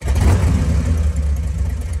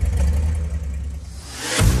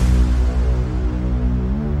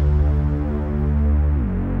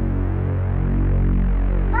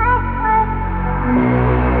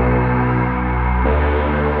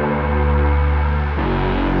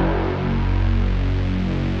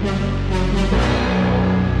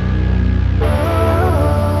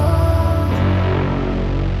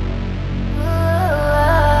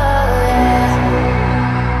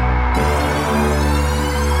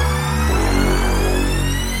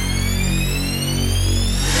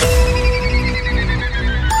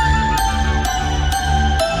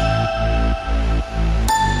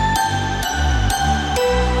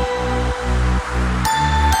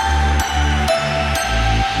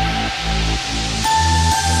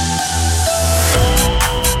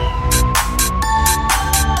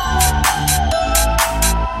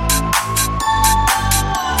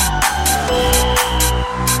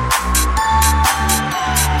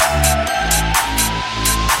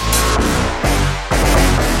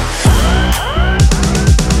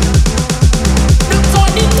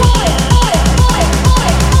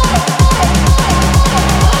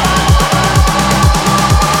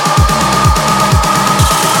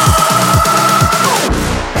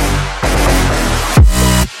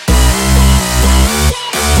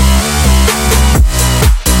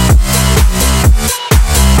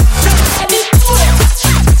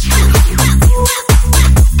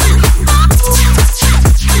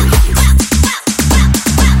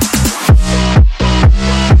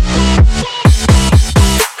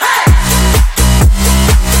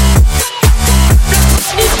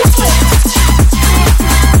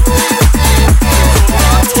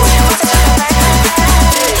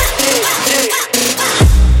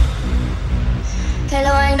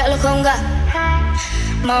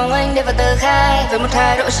khai về một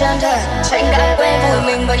thái độ chân thật. Anh đã quen vùi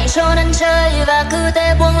mình vào những chốn ăn chơi và cứ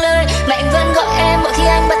thế buông lời, mà anh vẫn gọi em mỗi khi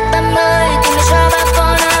anh bật tâm ơi, tìm được cho ba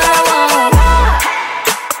con nào.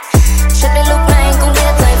 Cho đến lúc này anh cũng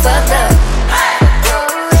biết lời phớt lờ,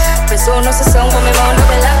 phải dù nó sẽ sống và mây màu nó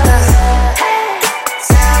phải lắc lờ.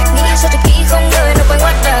 Nghĩ cho thật kỹ không đời nó quay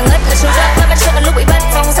ngoắt đờ ngất ở trong rap, mà chưa cần lúc bị bắt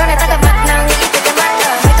phòng sau này ta gặp mặt nào nghĩ về cái mắt đờ.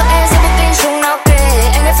 Mấy cậu em sẽ booking chung nào kề,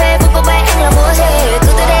 anh ở Facebook có bay anh là múa hề,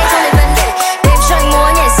 cứ tới đây không thành vấn đề, đêm cho anh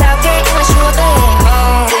múa nhảy sao kê anh là chúa tể.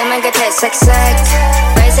 Tìm anh cái thể sạch sạch,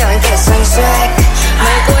 váy dẻo anh kể xoành xoạch,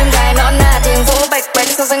 mấy cô em gái nõn nà tiếng vũ bạch bạch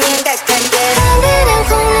sau danh nghiêng cạch cành kề. Em biết em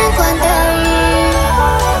không nên quan tâm,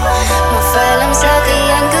 mà phải làm sao khi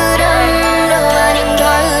anh cứ đâm đầu vào những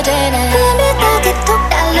thói hư thế này. Em biết ta kết thúc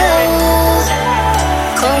đã lâu,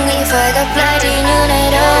 không nghĩ phải gặp lại thì như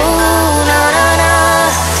này đâu. No, no, no.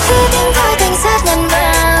 Khi tiếng còi cảnh sát ngân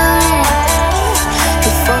vang,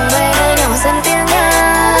 thì phòng bay hơi nhỏ dần tiếng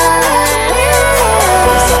ngang.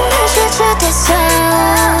 Cuộc sống này chưa thể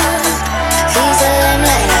sao, khi giờ em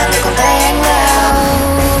lại là người còn tay anh vào.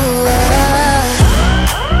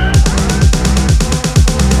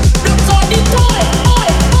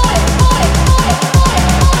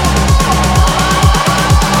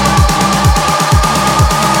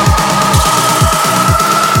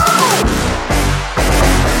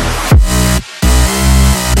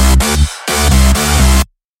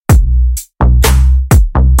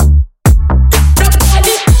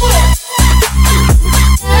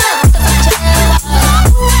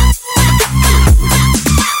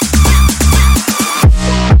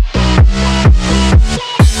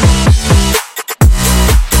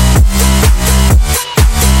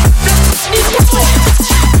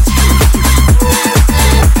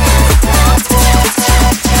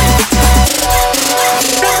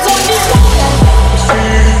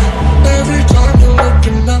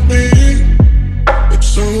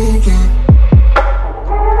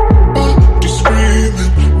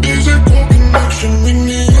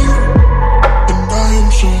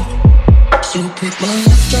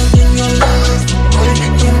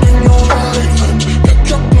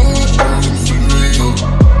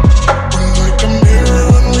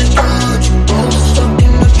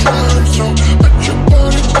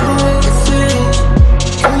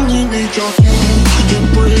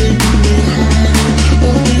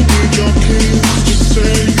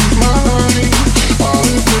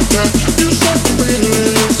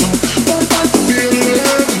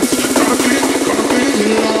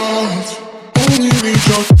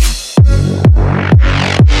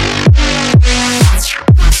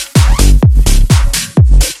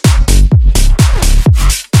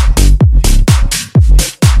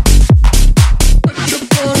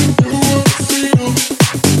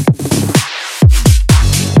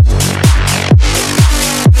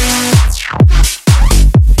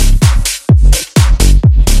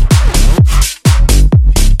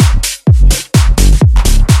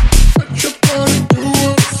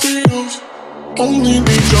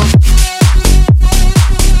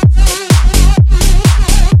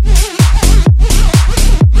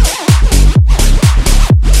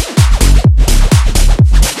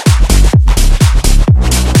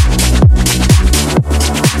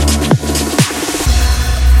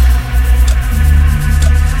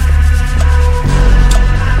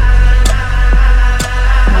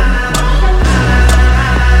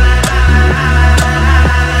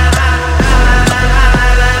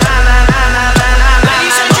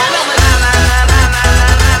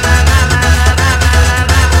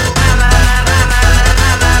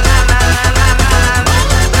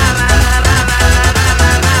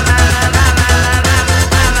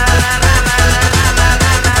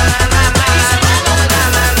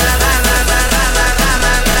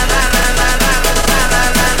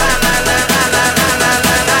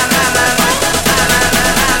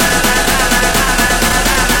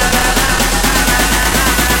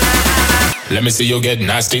 Let me see you get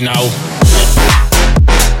nasty now.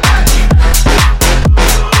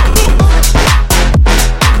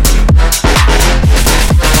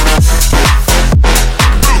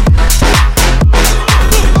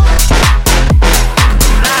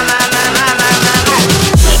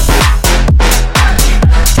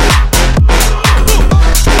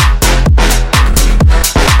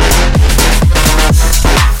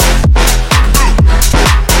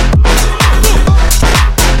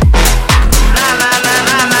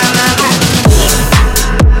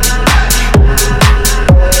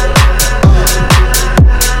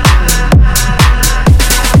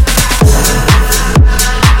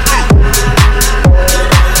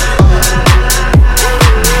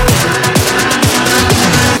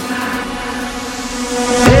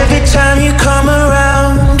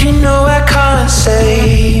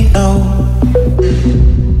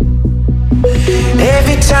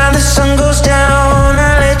 sun goes down,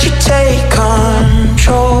 I let you take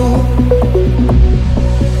control.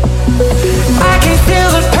 I can feel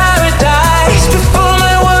the paradise before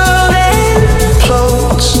my world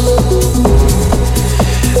implodes.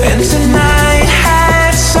 And tonight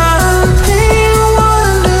had something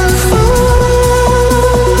wonderful.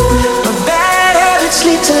 My bad habits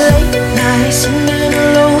lead to late nights singing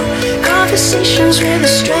alone, conversations with a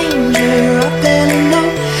stranger up in a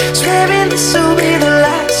note, swearing this will be the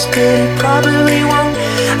last, but it probably won't.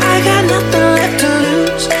 I got nothing left to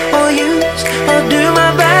lose or use or do.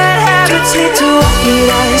 My bad habits lead to white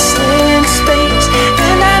island space,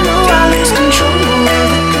 and I know I lose control of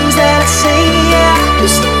the things that I say. Yeah, I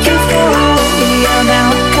was looking for a way out,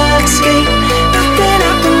 now I can't escape. Nothing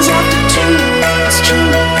happens after two. It's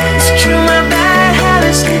true, it's true. My bad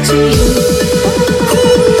habits lead to you.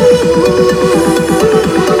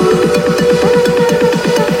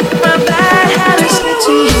 My bad habits lead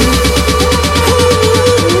to you.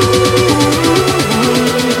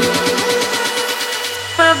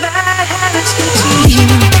 My bad habits lead to you.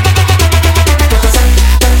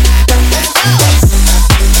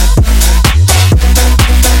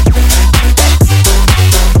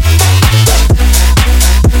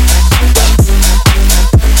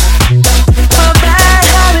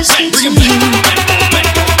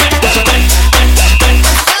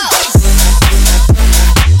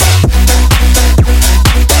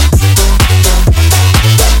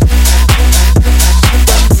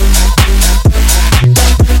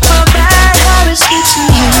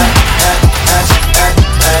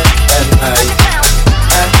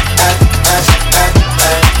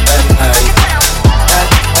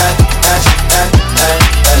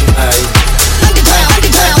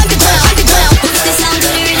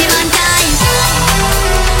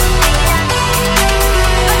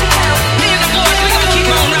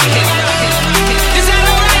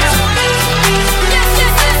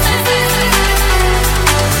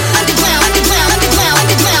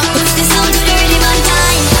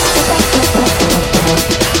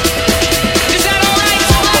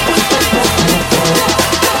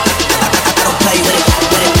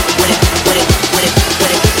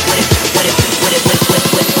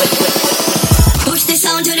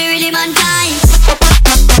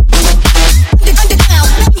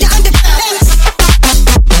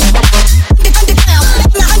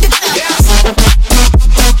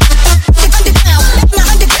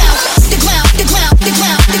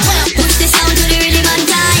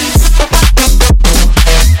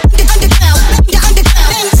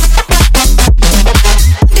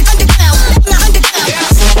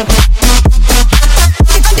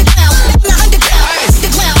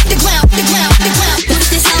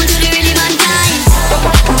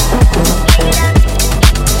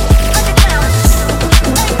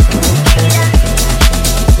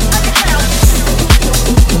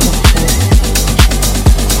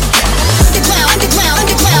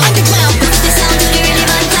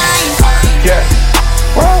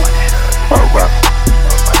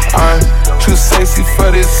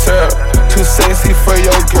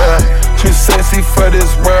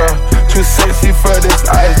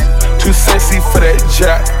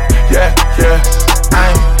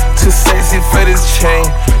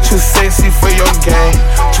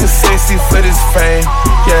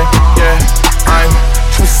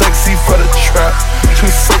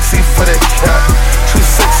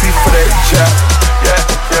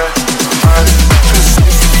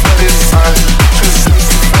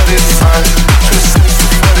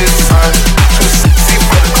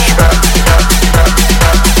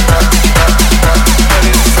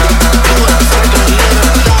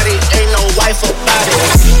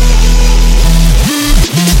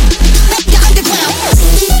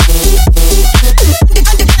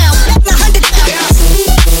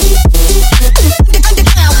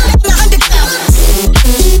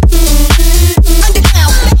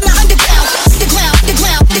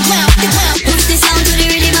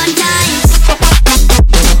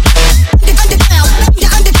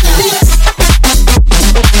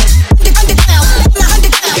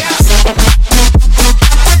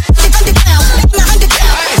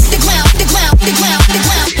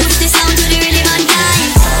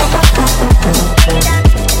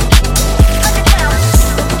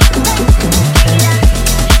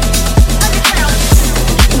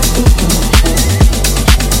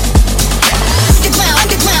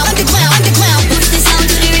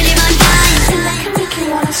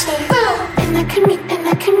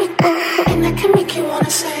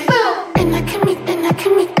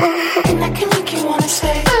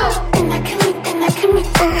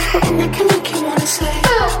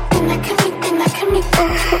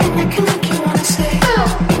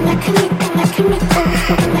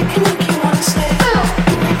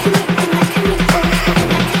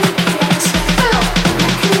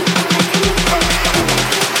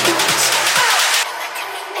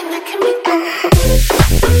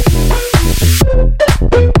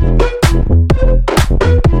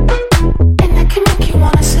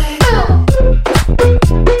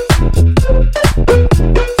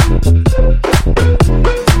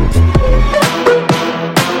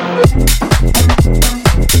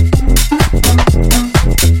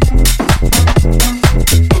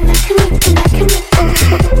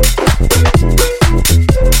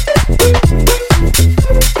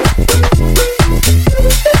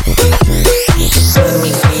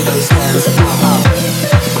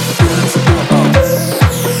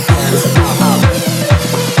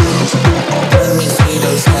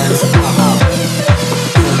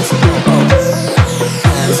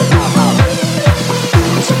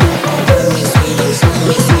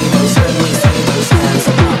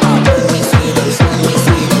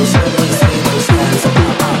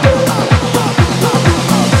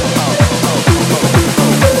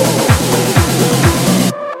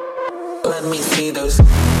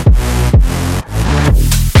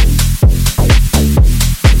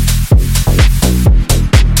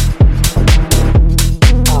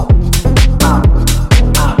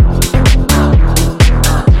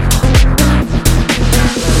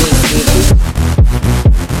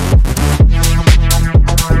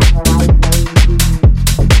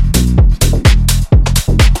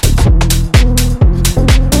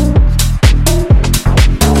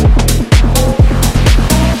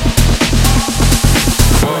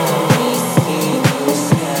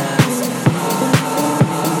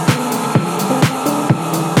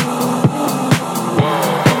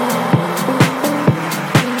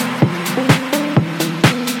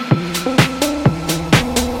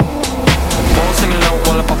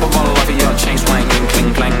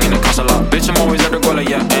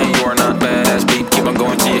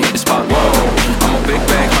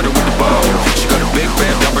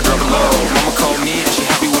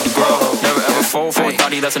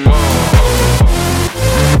 that's a no.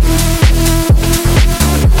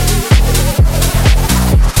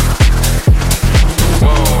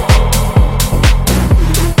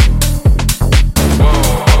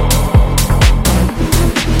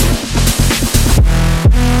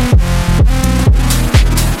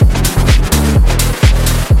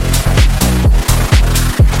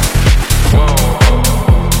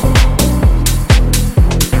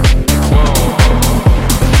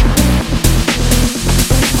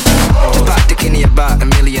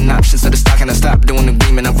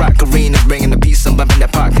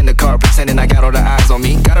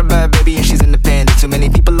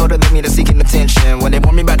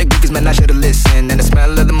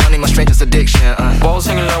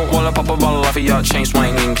 Chain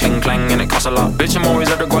swinging, clang clang, and it costs a lot. Bitch, I'm always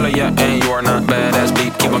at the guala, yeah, and you are not badass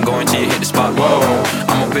beat. Keep on going till you hit the spot. Whoa,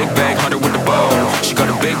 I'm a big bag hunter with the bow. She got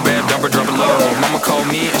a big bad dumper, drop it low. Mama called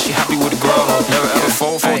me and she happy with the grow. Never ever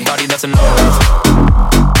fall for a thotty, that's a no.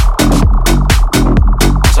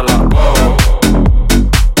 That's a lot. Whoa,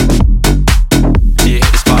 till you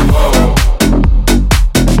hit the spot. Whoa,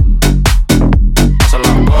 that's a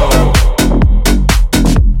lot. Whoa.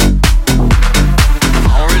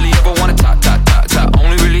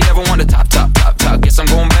 I'm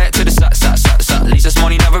going back to the side. At least this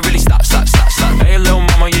money never really stop. Hey, little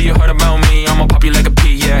mama, yeah, you heard about me. I'ma pop you like a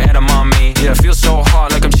pea, yeah, and a mommy. Yeah, feel so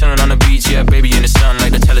hot like I'm chilling on the beach. Yeah, baby in the sun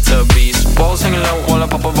like the Teletubbies. Balls hanging low while I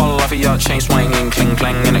pop a bottle off of ya. Chain swinging, cling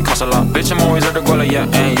clang, and it costs a lot. Bitch, I'm always at the guala, yeah,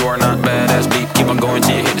 and you are not badass beat. Keep on going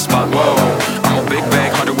till you hit the spot. Whoa, I'm a big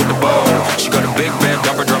bag hunter with the bow. She got a big bad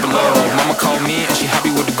dumper, drop it low. Mama called me and she happy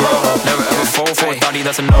with the grow. Never ever fall for a thotty,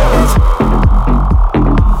 that's a no.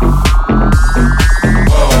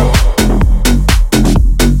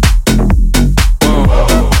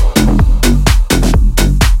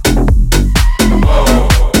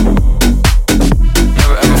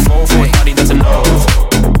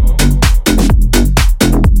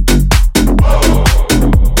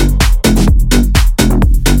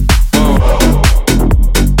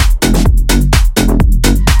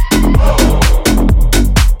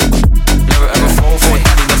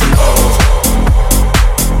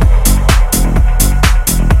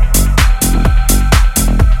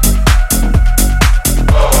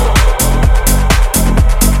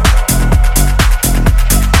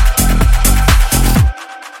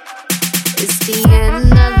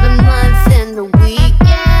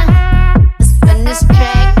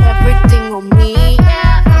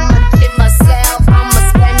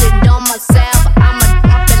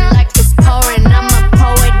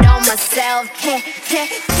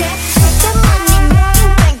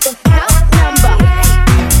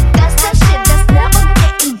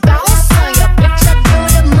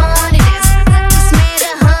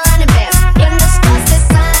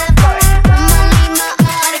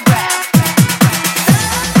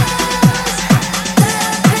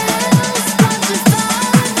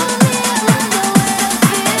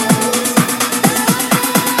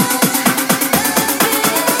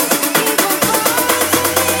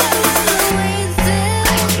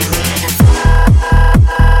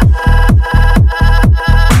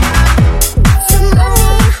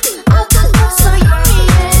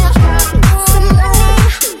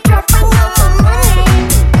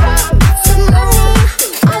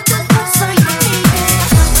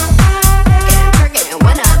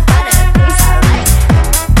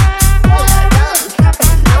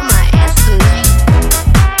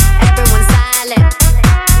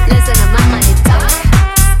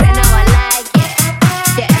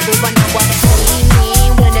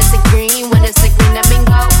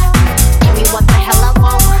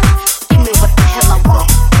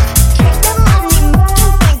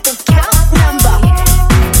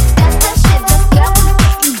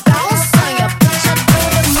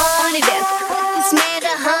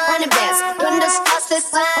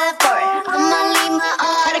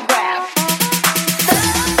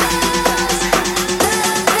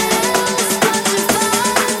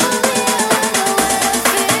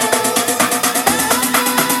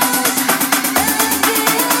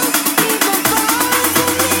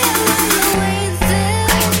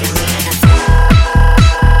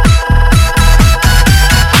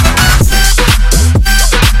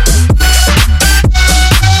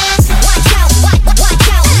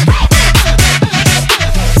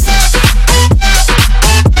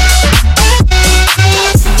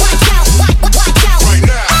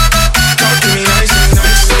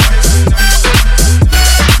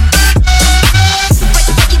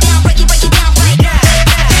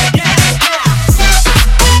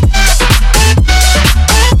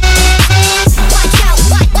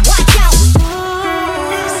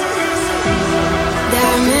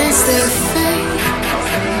 the thing.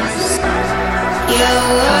 Your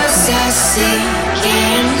words are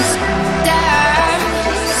sinking down,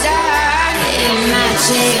 down in my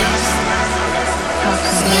chest.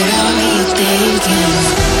 What are you thinking?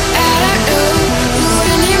 I don't know you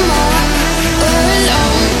anymore. We're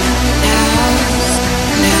alone now,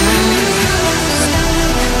 now.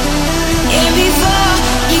 And before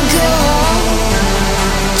you go,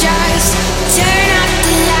 just turn out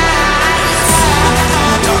the lights.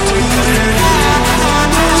 Talk to me nice. Talk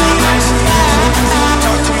to me nice.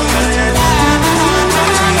 Talk to me nice.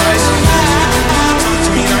 Talk to me nice. Talk to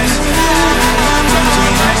me nice. Talk to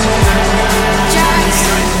me nice. Just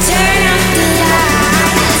turn out the lights.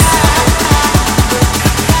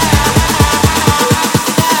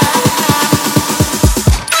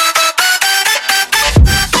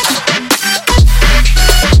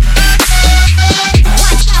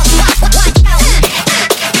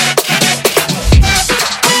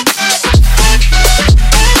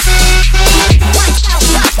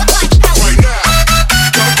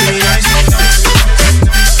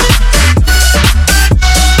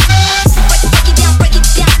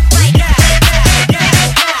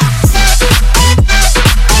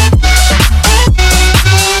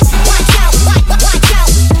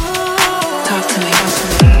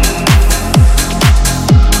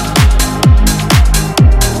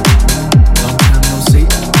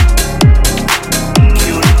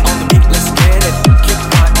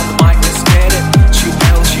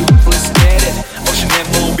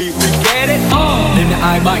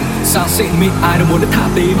 Sang xịn mịn ai đâu muốn được thả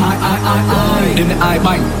tim ai đêm nay ai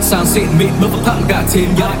bảnh sang xịn mịn bước vào thẳng cả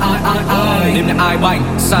thiên ai đêm nay ai bảnh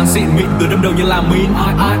sang xịn mịn từ đâm đầu như làm min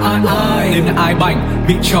ai đêm nay ai bảnh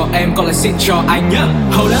mịn cho em còn lại xịn cho anh nhá.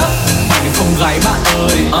 Hold up bảnh thì không gái bạn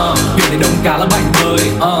ơi biển này đông cá là bảnh bơi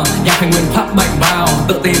nhà thành nguyên thoát bảnh vào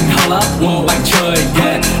tự tin. Hold up wow bảnh chơi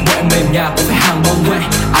yeah bọn em mềm nhà cũng phải hàng bông way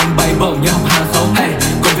anh bay bổng như học hàng không hey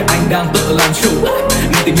công việc anh đang tự làm chủ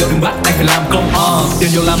nên tình yêu đừng bắt anh phải làm công tiền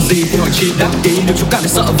nhiều làm gì thì hỏi chị đăng ký nếu chúng cảm thấy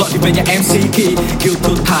sợ vợ thì về nhà em si khi kêu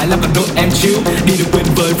thư thái làm cần đội em chill đi được quên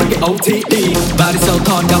với cái OTD và đi sâu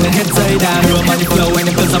thon cao lên hết dây đàn đưa money flow anh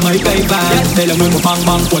em cần ra mấy cây vàng đây là nguyên một băng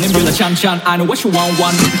băng của em như là chan chan I know what you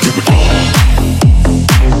want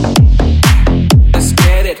let's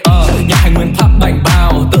get it nhà hành nguyên thắp bảnh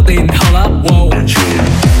bao tự tin hold up wow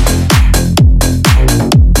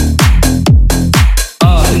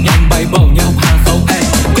nhanh bay bổng như học hàng không hey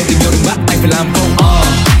để tình yêu đừng bắt anh phải làm công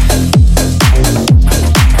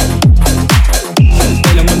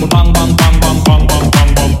đây là nguyên một băng băng băng băng băng băng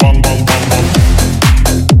băng băng băng băng băng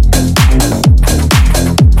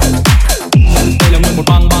đây là nguyên một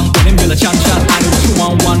băng băng của em như là chan chan I know what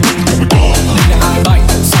you want đây là ai bảnh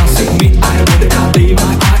sang xịn mịn ai đâu muốn được thả tim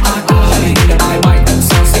ai đây là ai bảnh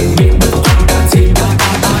sang xịn mịn bước vào thẳng cả team ai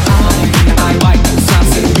đây là ai bảnh sang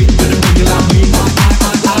xịn mịn từ đêm như làm min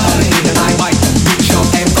đây là ai bảnh mịn cho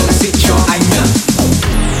em còn lại xịn cho anh nhá.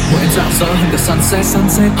 Mỗi em rạng rỡ hơn cả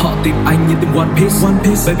sunset họ tìm anh như tìm One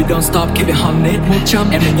Piece baby don't stop keep it honey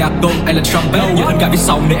 100 em là nhạc công anh là trumpet nhớ hơn cả vì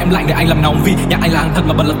sóng để em lạnh để anh làm nóng vì nhạc anh là hàng thật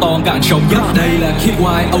mà bật là to càng trống nhất đây là Kid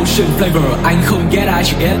White Ocean Flavor anh không get I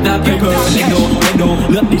should get that paper Lendo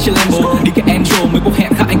lướt đi trên Lambo đi cái Angel mới có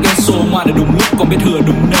hẹn khác anh cancel ngoài để đúng lúc còn biết thừa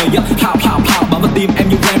đúng nơi pow bám vào tim em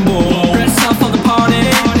như Rambo dress up for the party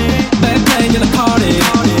band play như là party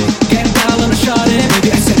get down lên shawty baby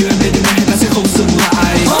anh sẽ đưa em đến nơi ta sẽ không dừng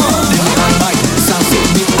lại đêm nay ai bảnh sang xịn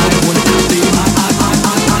mịn ai đâu muốn được thả tim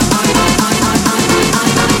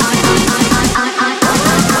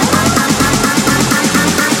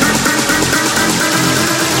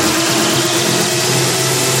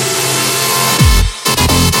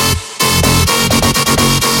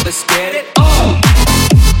let's get it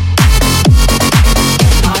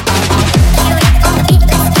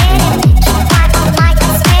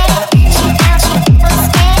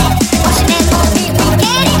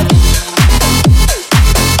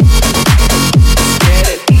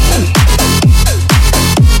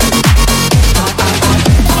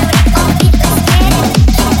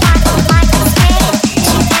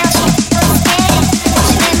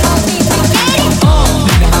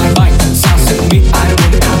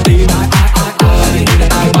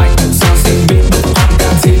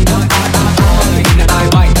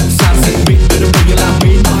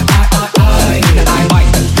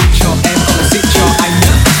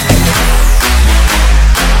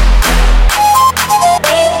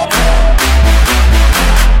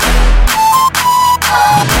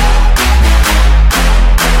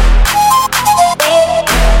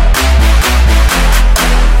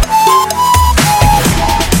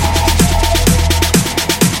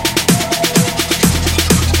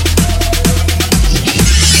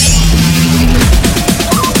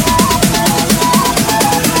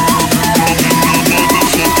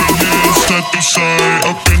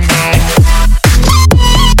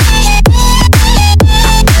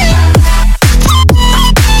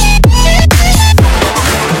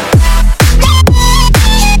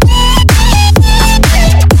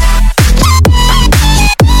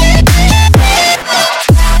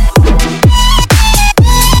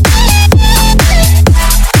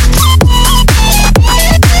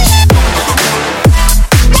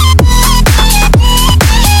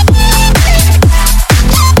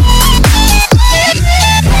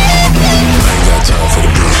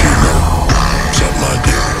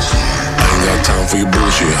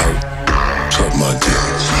hurt, suck my dick.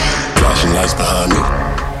 Flashing lights behind me,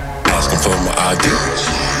 asking for my ID.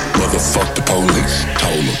 Motherfuck the police,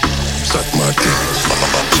 told them, suck my dick.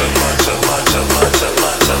 Suck my, suck my, suck my, suck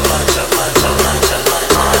my, suck my, suck my, suck my, suck my.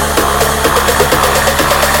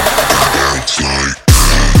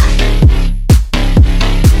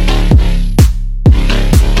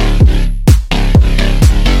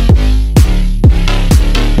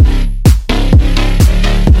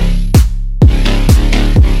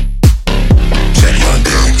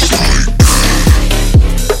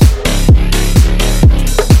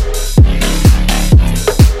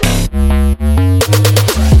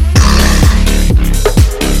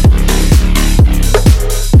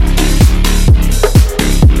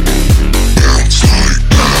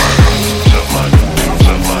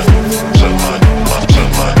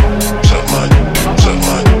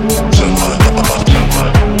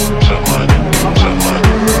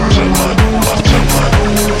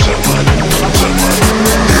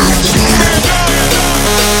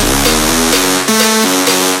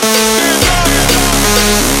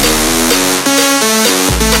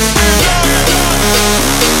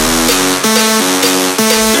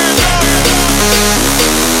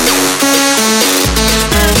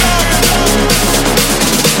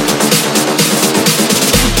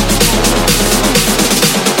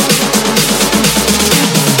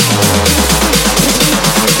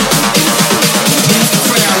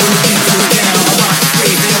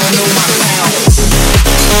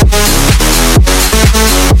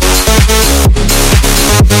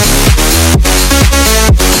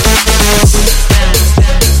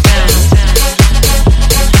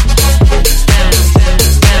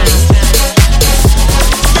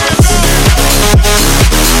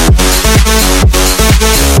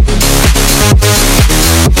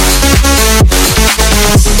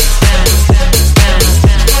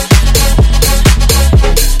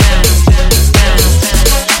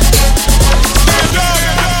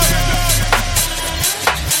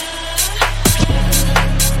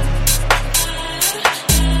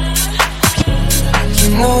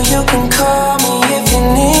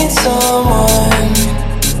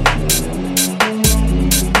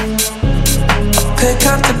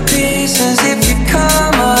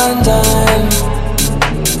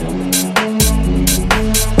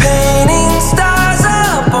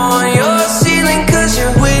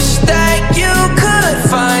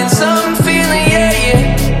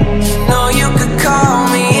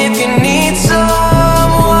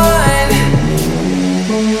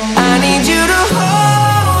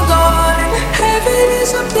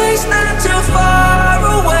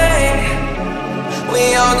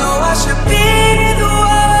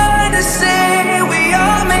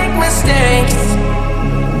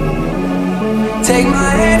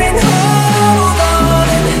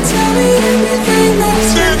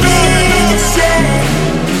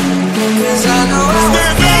 It's like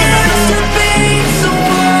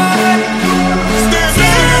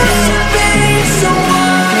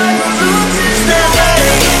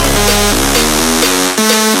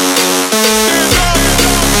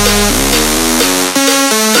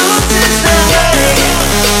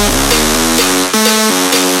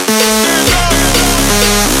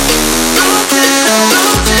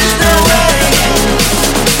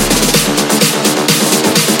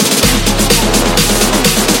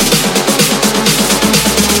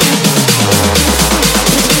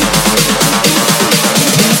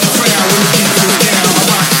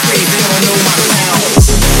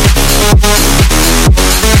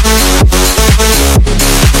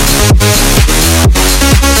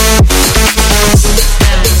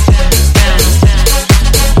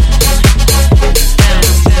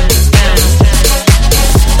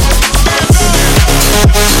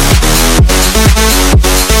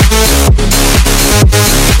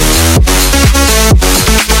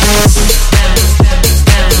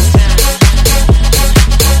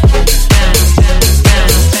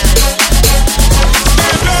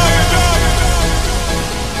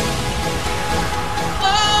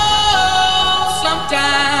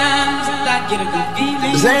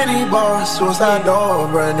Suicide door,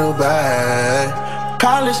 brand new bag.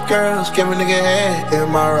 College girls, give a nigga head in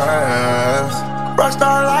my raps.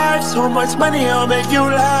 Rockstar life, so much money, I'll make you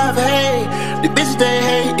laugh. Hey, the bitches they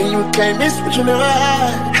hate, and you can't miss what you never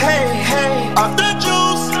had. Hey, hey, off the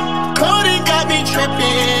juice, coding got me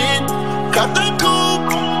tripping. Cut the coupe,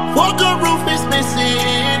 walker roof is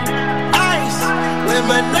missing. Ice,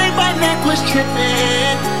 lemonade, my neck was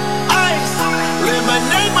tripping. Ice,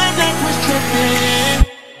 lemonade, my neck was tripping.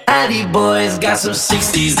 Addy boys got some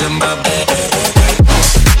 60s in my bag.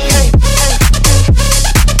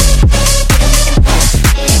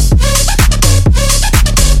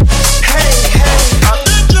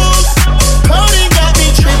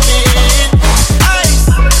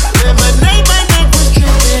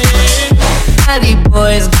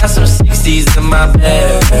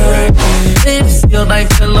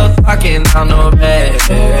 pocket, I'm no bag.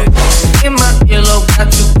 In my earlobe,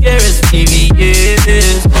 got 2 carats,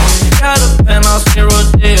 VVS. Got a penthouse in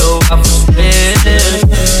Rodeo, I was rich.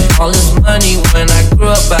 All this money when I grew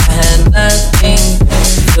up, I had nothing.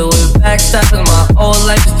 Filled with backstabbing, my whole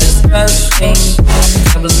life's disgusting.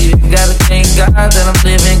 Can't believe you gotta thank God that I'm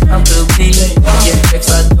living comfortably. Yeah, ex,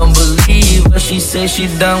 I don't believe, but she said she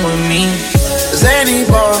done with me. Zany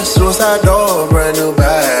boss, suicide door, brand new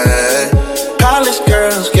bag. College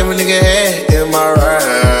girls, give a nigga head in my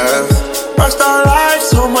raps. Rockstar life,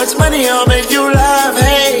 so much money, I'll make you laugh.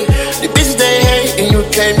 Hey, the bitches they hate, and you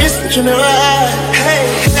can't miss what you never had. Hey,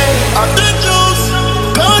 hey, off the juice,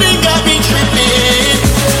 codeine got me tripping.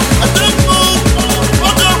 Off the juice,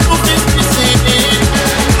 on the roof is missing.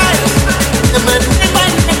 Ice, and my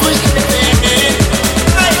neck was tripping.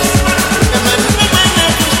 Ice, and my neck was tripping.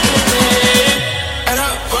 And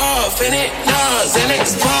I'm off in it, nah,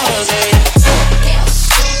 Xanax pause, hey.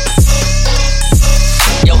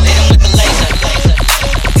 Yo, hit him with the laser.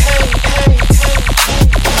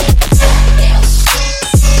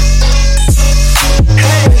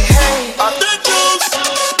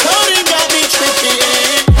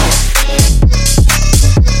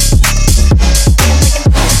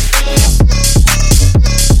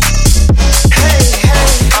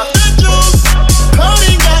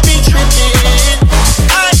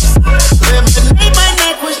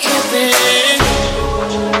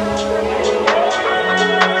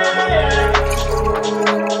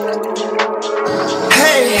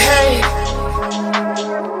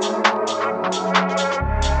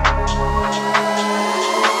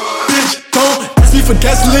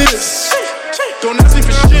 Guest list. Don't ask me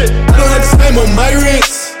for shit. I don't have the same on my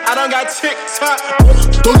wrist. I don't got TikTok.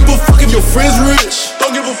 Don't give a fuck if your friends rich. Don't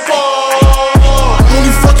give a fuck. I'm only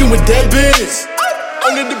fucking with that bitch.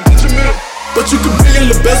 Only the Benjamin, but you could be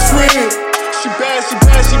your best friend. She bad, she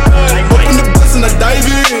bad, she bad. Open the bus and I dive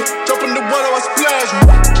in. Jump in the water, I splash.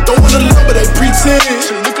 Don't wanna love, but I pretend.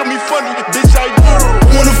 She look at me funny, bitch, I do.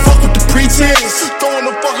 Don't wanna fuck with the pretense. Don't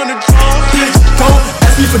wanna fuck on the drums. Bitch, don't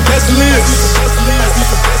ask me for guest list.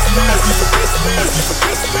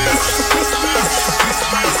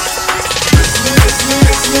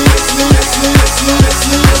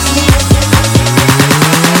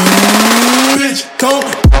 Bitch, don't.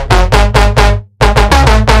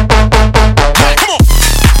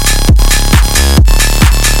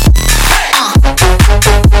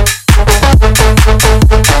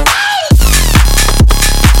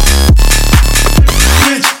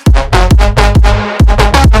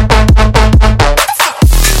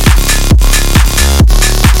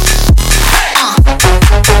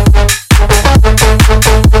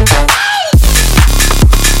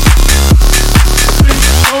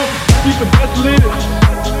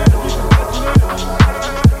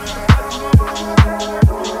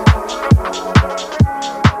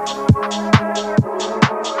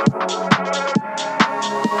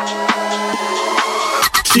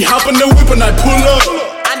 She hop in the whip and I pull up.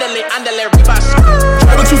 Andale, rip out.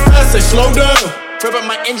 Driving too fast, say slow down. Rip out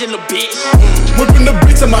my engine, little bitch. Whipping the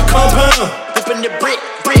bricks in my compound. Whipping the brick.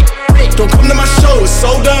 Don't come to my show, it's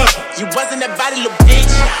sold out. You wasn't that body, little bitch.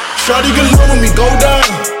 Shawty get low when we go down.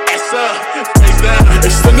 Ass up, face down.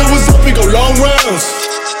 Extender was up, we go long rounds.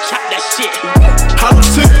 Chop that shit. Hollow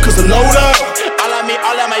tip, cause the load out.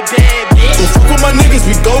 All of my bad, bitch. Don't fuck with my niggas,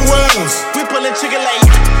 we go rounds. We pullin' chicken like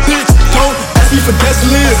bitch, don't ask me for guest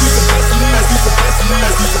list.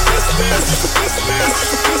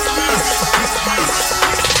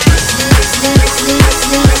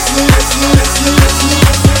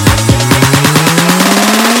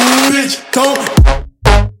 Bitch, don't.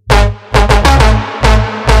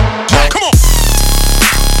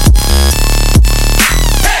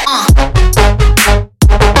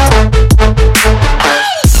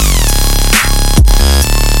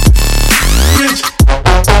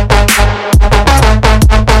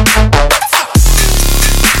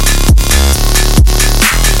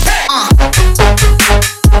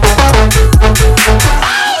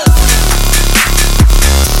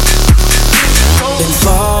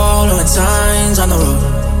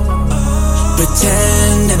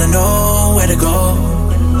 Pretend and I know where to go.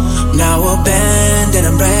 Now abandoned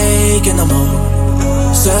and breaking the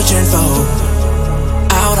mold. Searching for hope,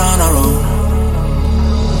 out on our own.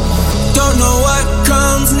 Don't know what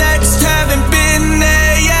comes next, haven't been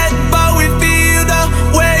there yet, but we feel the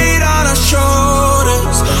weight on our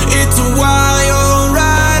shoulders. It's a wild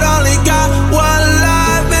ride, only got one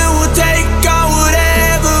life, and we'll take on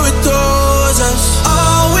whatever it throws us.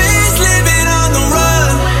 Always living on the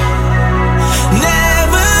run,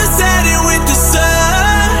 never setting with the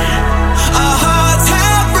sun. Our hearts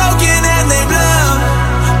half broken and they blood,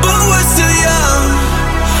 but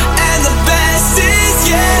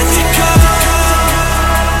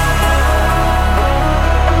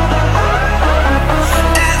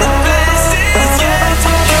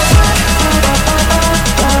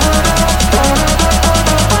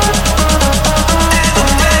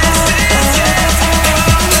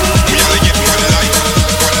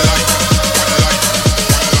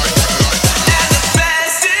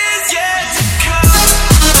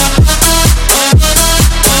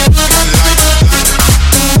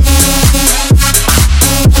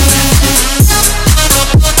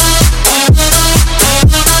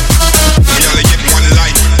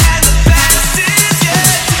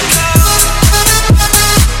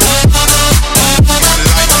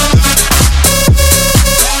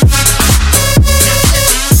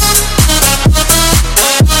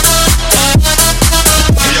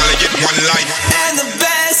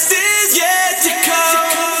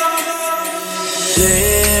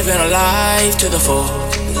our life to the full.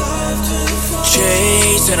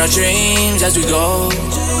 Chasing our dreams as we go.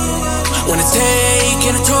 When it's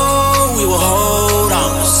taking a toll, we will hold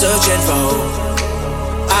on, searching for hope.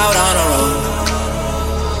 Out on our own.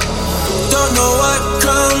 Don't know what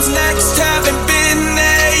comes next, haven't been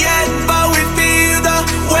there yet, but we feel the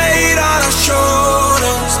weight on our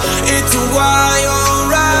shoulders. It's a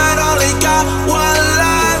wild ride, only got one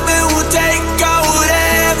life, and we'll take out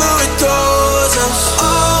whatever it throws us.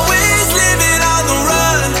 Always living on the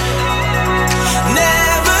run,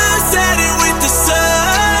 never setting with the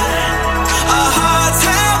sun. Our hearts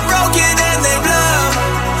have broken and they blood,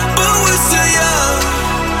 but we're still young,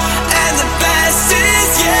 and the best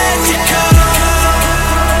is yet to come.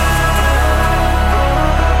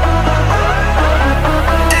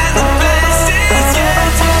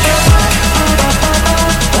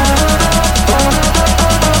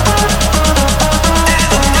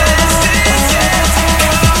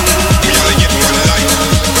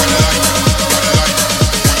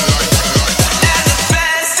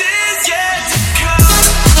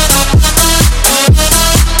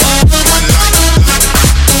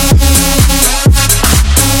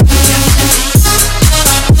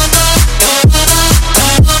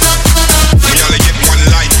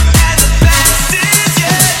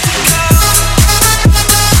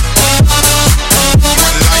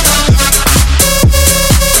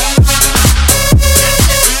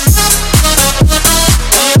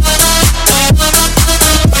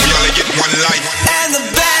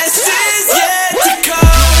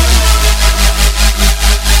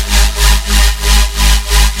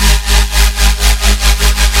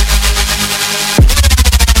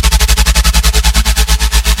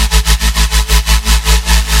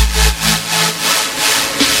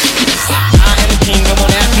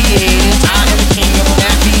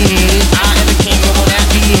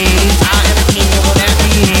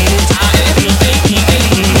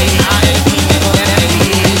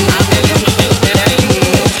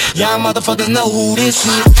 Motherfuckers know who this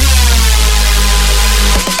is.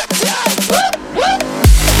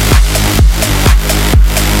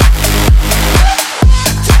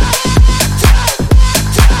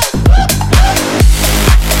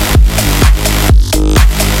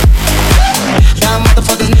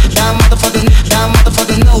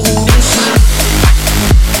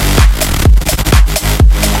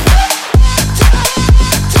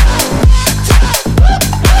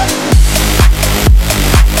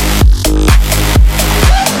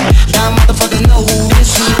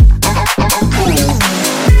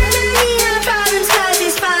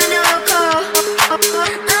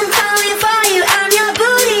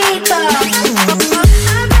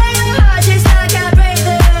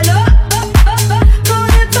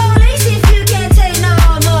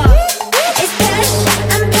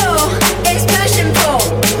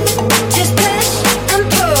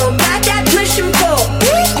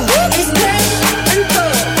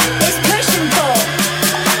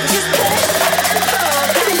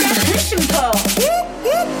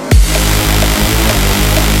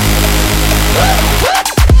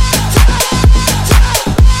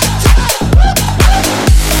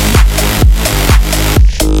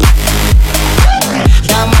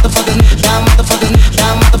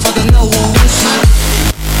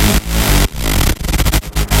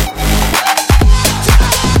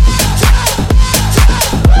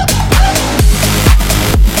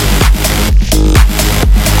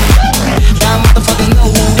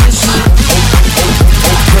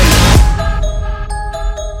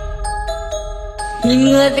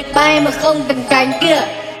 Người việc bay mà không cần cánh kia.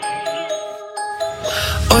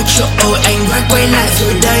 Ôi trời ơi anh Roy quay lại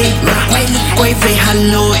rồi đây. Quay về Hà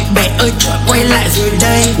Nội. Bé ơi trời quay lại rồi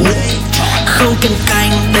đây. Không cần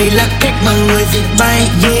cánh, đây là cách mà người việc bay.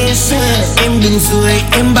 Yes em đừng rời,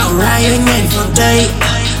 em bảo Rai ơi nhảy vào đây.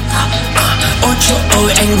 Ôi trời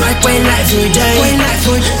ơi anh Roy quay lại rồi đây.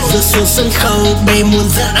 Vừa xuống sân khấu, bé muốn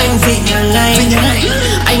dẫn anh về nhà ngay.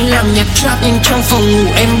 Anh làm nhạc trap nhưng trong phòng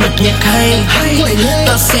ngủ em bật nhạc hay.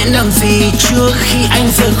 Ta sẽ làm gì trước khi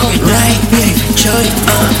anh rời khỏi đây? Nhảy chơi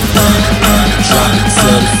Drop it to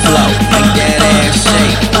the floor, make that ass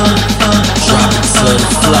shake. Drop it to the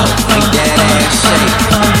floor, make that ass shake.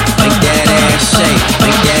 Make that ass shake,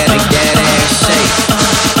 make that ass shake.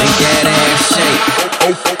 Make that ass shake.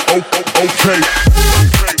 Okay.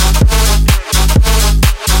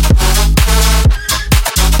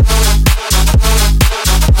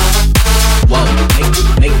 Whoa,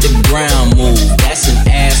 make the ground move, that's an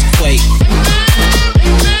ass quake.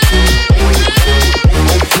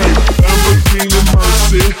 Okay.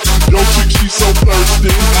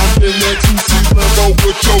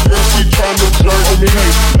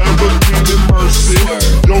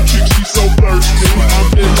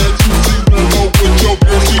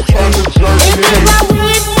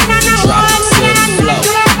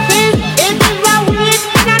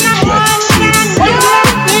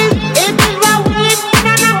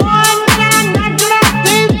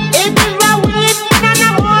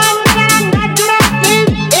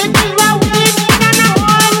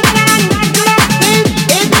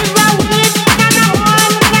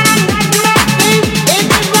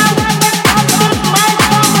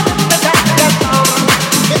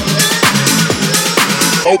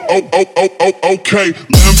 Okay,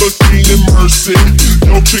 Lamborghini Mercy.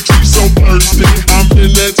 Yo, chick, she so thirsty. I'm in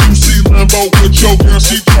that 2C Lambo with your girl,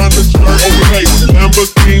 she tryna flirt. Okay,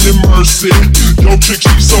 Lamborghini Mercy. Yo, chick,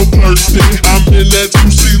 she so thirsty. I'm in that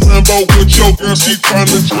 2C Lambo with your girl, she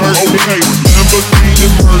tryna flirt. Okay, Lamborghini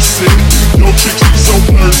Mercy. Yo, chick, she so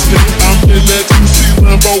thirsty. I'm in that 2C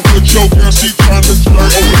Lambo with your girl, she tryna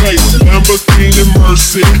flirt. Okay, Lamborghini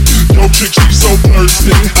Mercy. Yo, chick, she so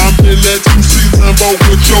thirsty. I'm in that 2C Lambo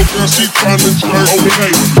with your girl, she tryna flirt.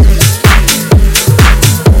 Okay.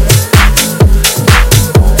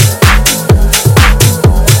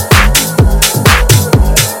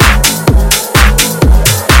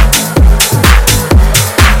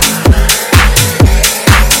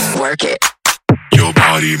 Work it. Your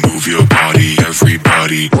body, move your body,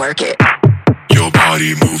 everybody. Work it. Your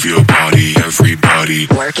body, move your body, everybody.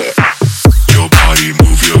 Work it. Your body,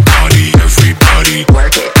 move your body, everybody.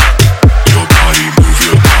 Work it. Your body, move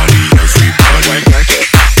your body, everybody. Work it.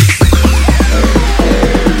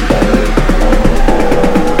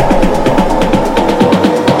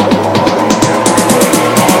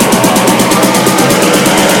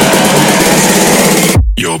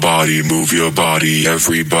 Your body, move your body,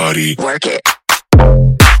 everybody. Work it.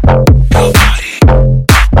 Your body. Your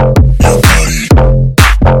body. Your body. Your body.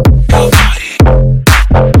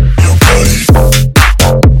 Your body. Your body. Your body.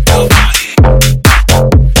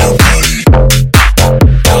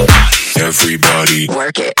 Everybody.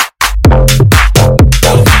 Work it.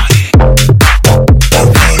 Your body. Your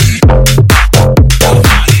body. Your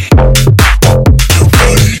body. Your body. Your body. Your body. Your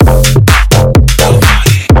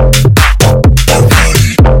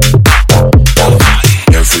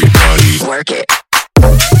body. Everybody. Work it.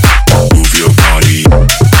 Move your body.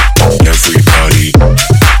 Everybody.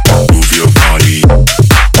 Move your body.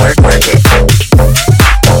 Work it.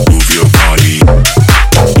 Move your body.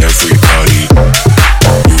 Everybody.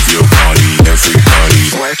 Move your body. Everybody.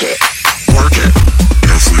 Work it. Work it. Everybody. Work it. Everybody. Work it. Everybody. Work it. Work it.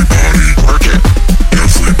 Everybody.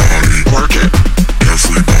 Work it. Everybody. Work it.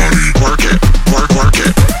 Everybody. Work it. Work it. Work it. Work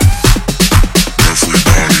it. Work it. Work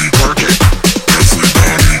it.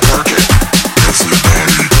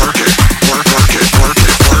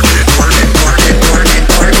 Work it. Work it. Work it. Work it.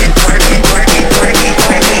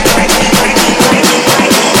 Work it. Work it.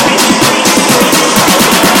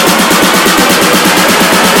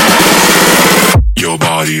 Your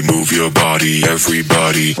body, move your body,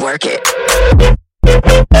 everybody. Work it. Your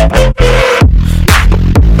body.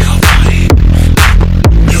 Your body.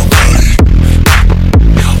 Your body.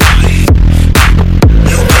 Your body.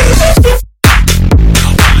 Your body.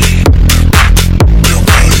 Your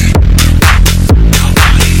body. Your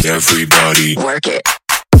body. Everybody. Work it.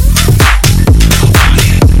 Your body.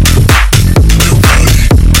 Your body.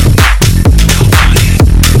 Your body. Your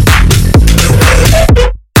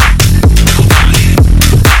body. Your body.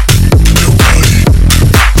 Your body.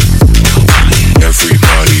 Your body.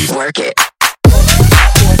 Everybody. Work it.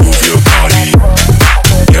 Move your body.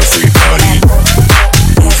 Everybody.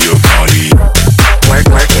 Move your body.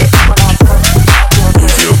 Work it.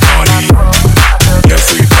 Move your body.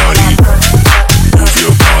 Everybody. Move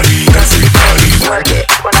your body. Everybody. Work it.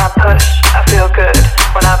 When I push, I feel good.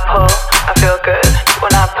 When I pull, I feel good.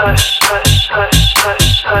 When I push, push, push,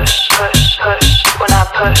 push, push, push, push. When I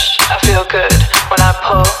push, I feel good. When I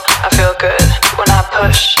pull, I feel good. When I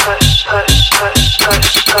push, push, push, push,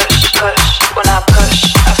 push, push, push. When I push,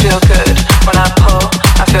 I feel good. When I pull,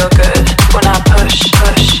 I feel good. When I push,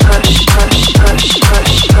 push, push,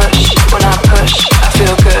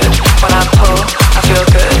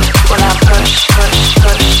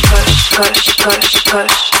 push, push, push,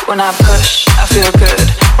 push. When I push, I feel good.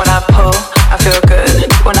 When I pull, I feel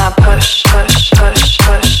good. When I push, push, push,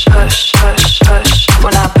 push, push, push, push.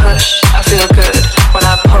 When I push, I feel good. When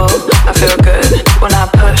I pull, I feel good. When I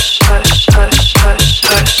push, push, push, push,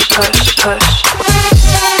 push, push, push.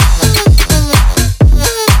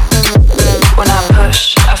 When I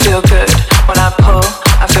push, I feel good. When I pull,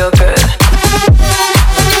 I feel good.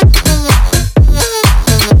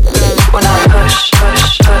 When I push, push, push, push, push, push, push. When I push, I feel good. When I pull, I feel good. When I push,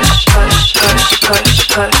 push, push, push, push, push,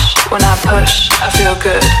 push. When I push, I feel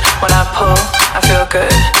good. When I pull, I feel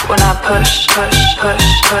good. When I push, push,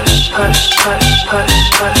 push, push, push, push, push,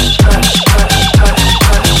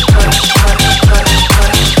 push,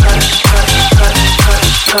 push, push, push,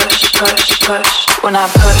 push, push, push, push, push. When I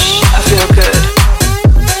push, I feel good.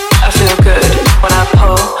 I feel good. When I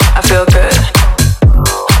pull, I feel good.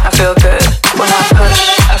 I feel good. When I push,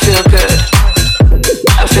 I feel good.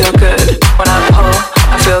 I feel good. When I pull,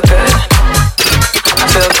 I feel good. I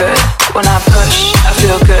feel good. When I push, I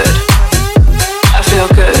feel good. I feel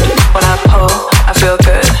good. When I pull, I feel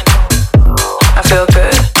good. I feel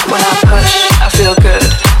good. When I push, I feel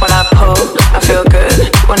good.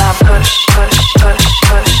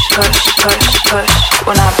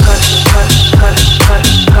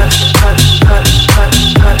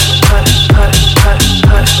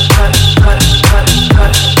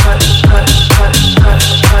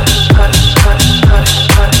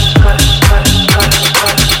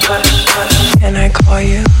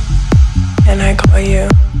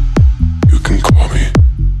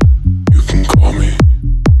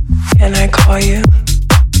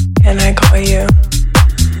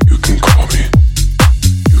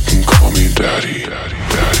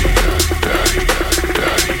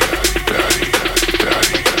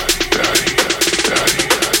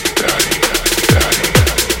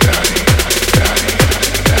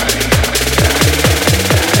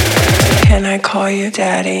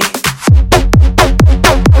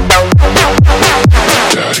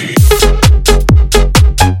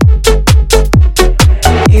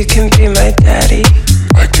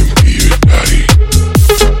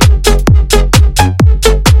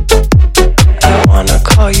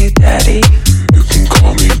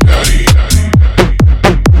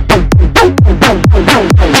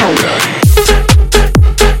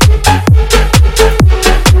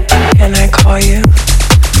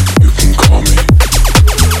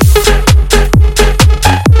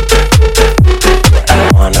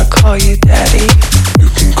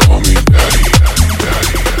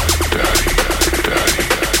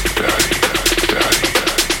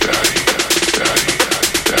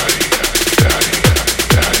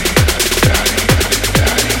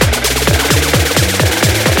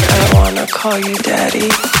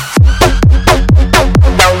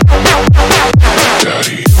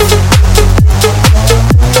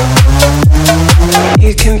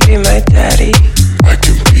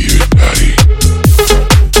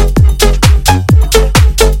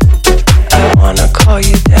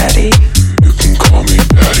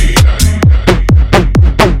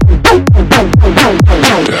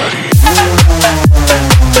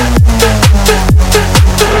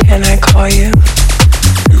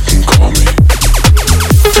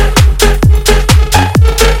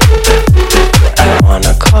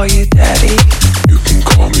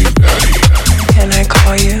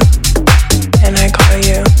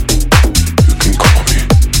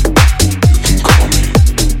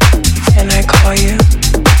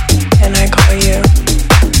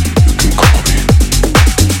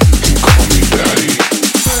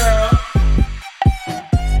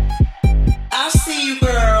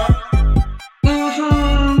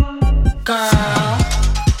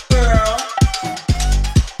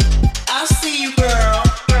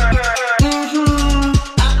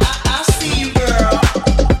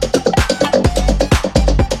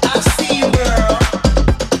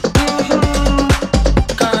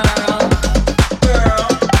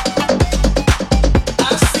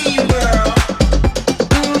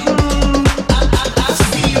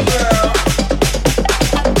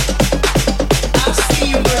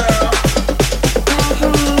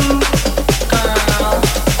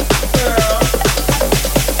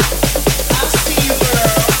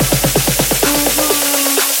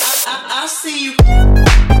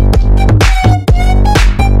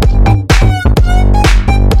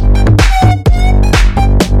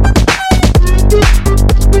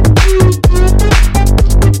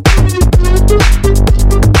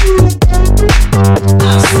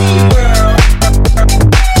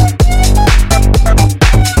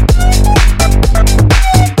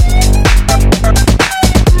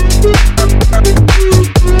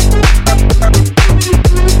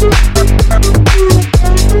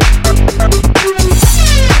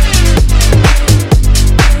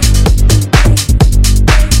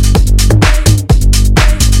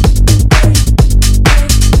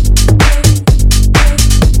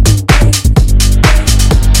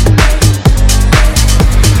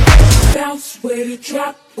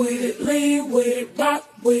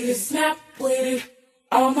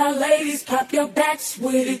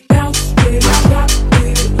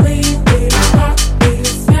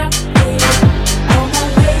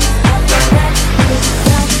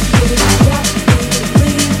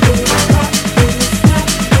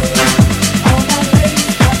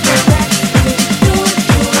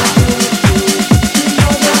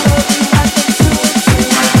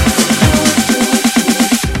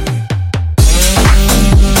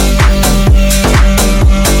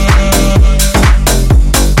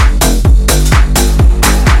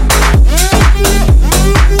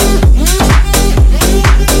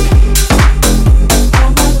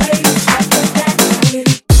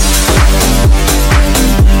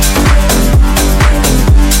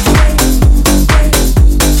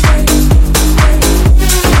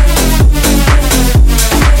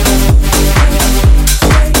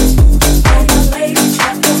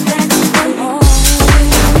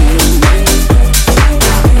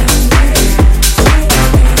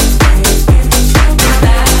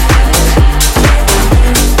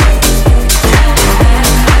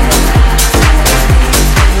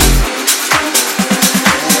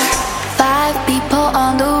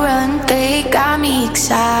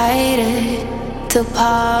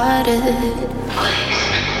 started.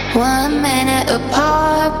 1 minute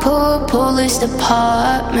apart, poor police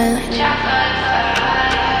department.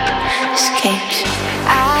 Escapes.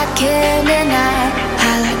 I can't deny.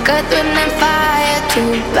 I like earth, wind, and fire.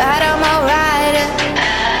 Too bad I'm a rider.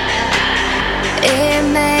 It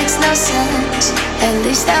makes no sense. At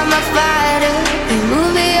least I'm a fighter. The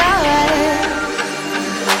movie alright.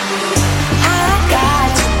 I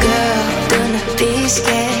got you, girl. Do not be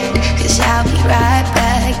scared. 'Cause I'll be right back.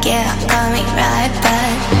 Yeah, I'm coming right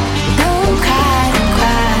back. Don't cry,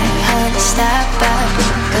 honey, stop back.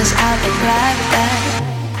 'Cause I'll be right back.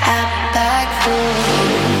 I'll be back for you.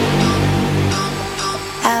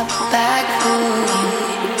 I'll be back for you.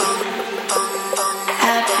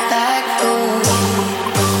 I'll be back for you.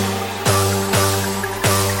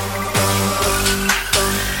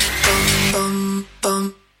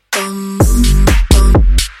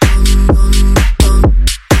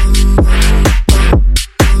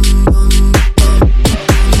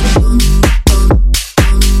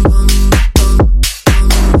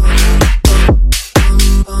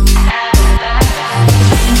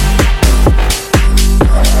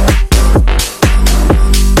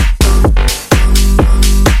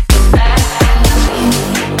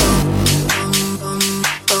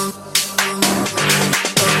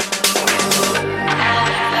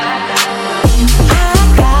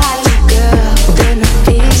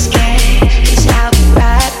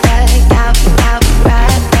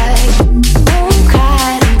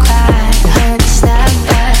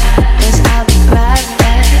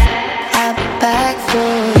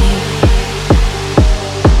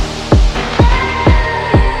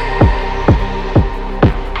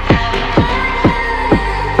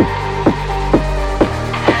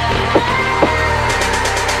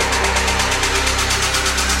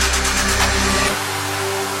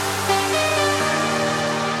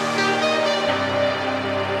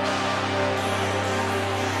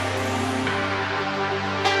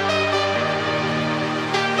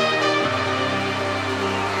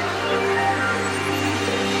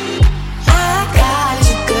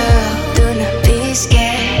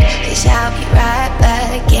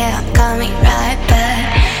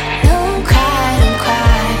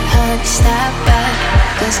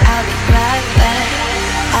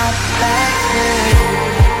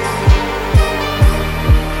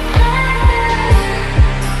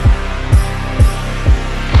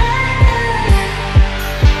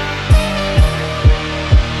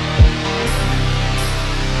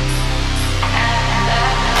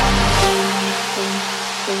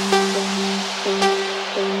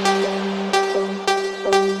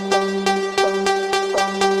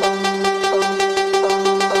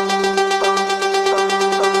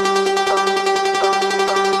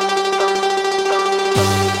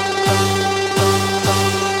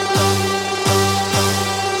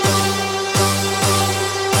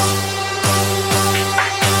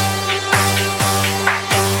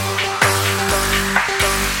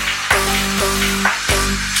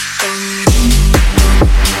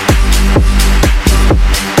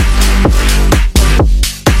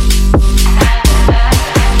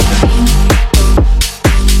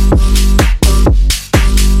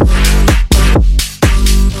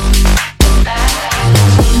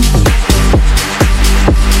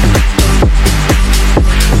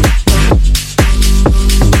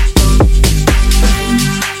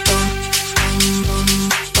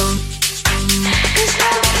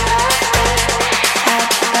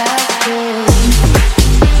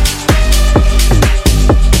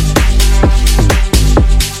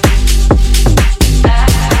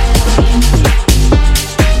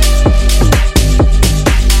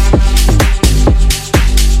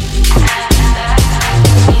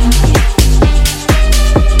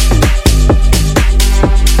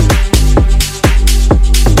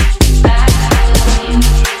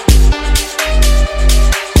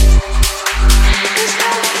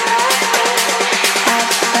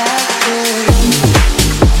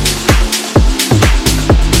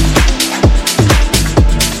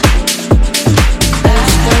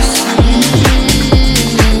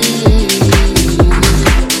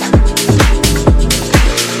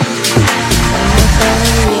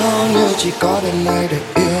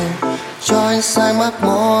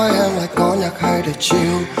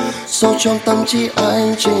 Sâu trong tâm trí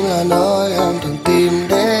anh chính là nơi em thường tìm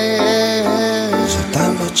đến, rồi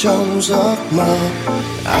tan vào trong giấc mơ.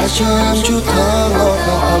 Ai cho em chút thở ngọt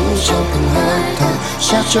ngào ấm trong từng hơi thở,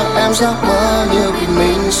 xét cho em giấc mơ như bình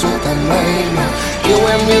minh xua tàn mây mờ. Yêu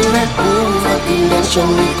em như Red Bull và tìm đến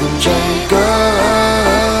trong ly cùng trái cớ.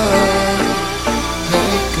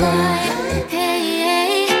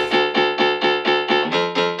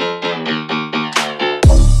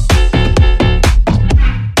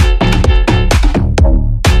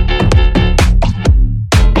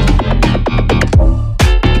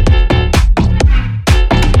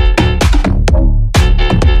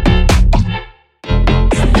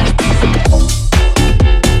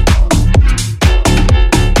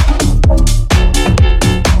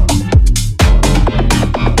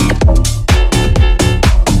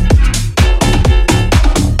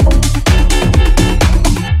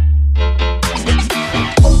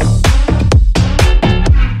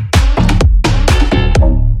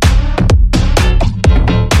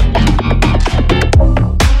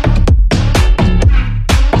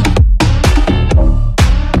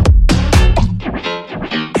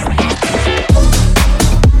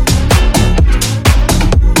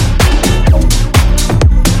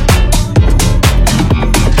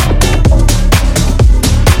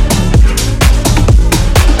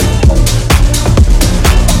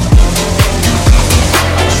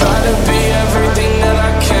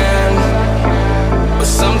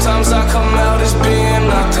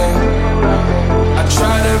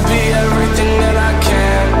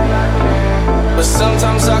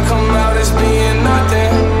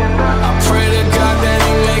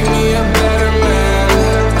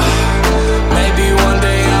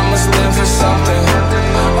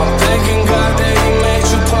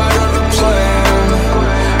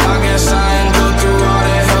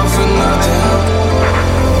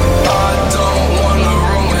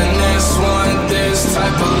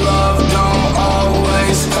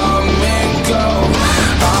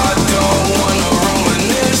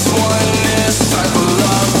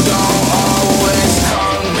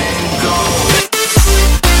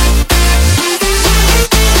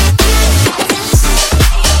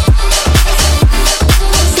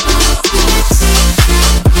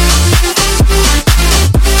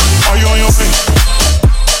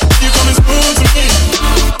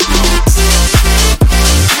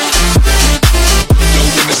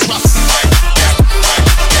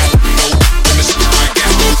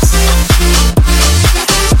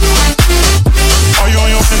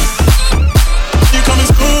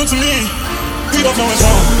 is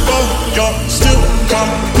wrong, but you're still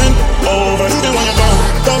coming over. Even when you're gone,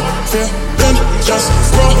 the feeling just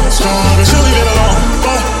grows stronger. She'll leave it alone,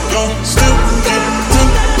 but you're still getting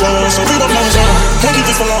close. So we both know it's wrong, can't keep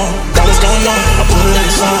this for long. Got what's going on, I put it in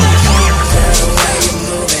the song. Girl, the way you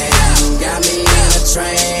moving got me in a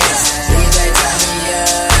trance. DJ turn me up,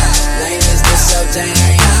 ladies, this your jam.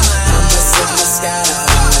 I'm a superstar,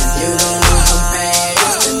 you don't know I'm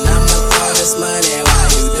fast, and I'ma throw this money while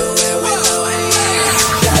you do it with no hands.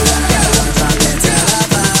 Got drop that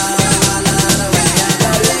telephone.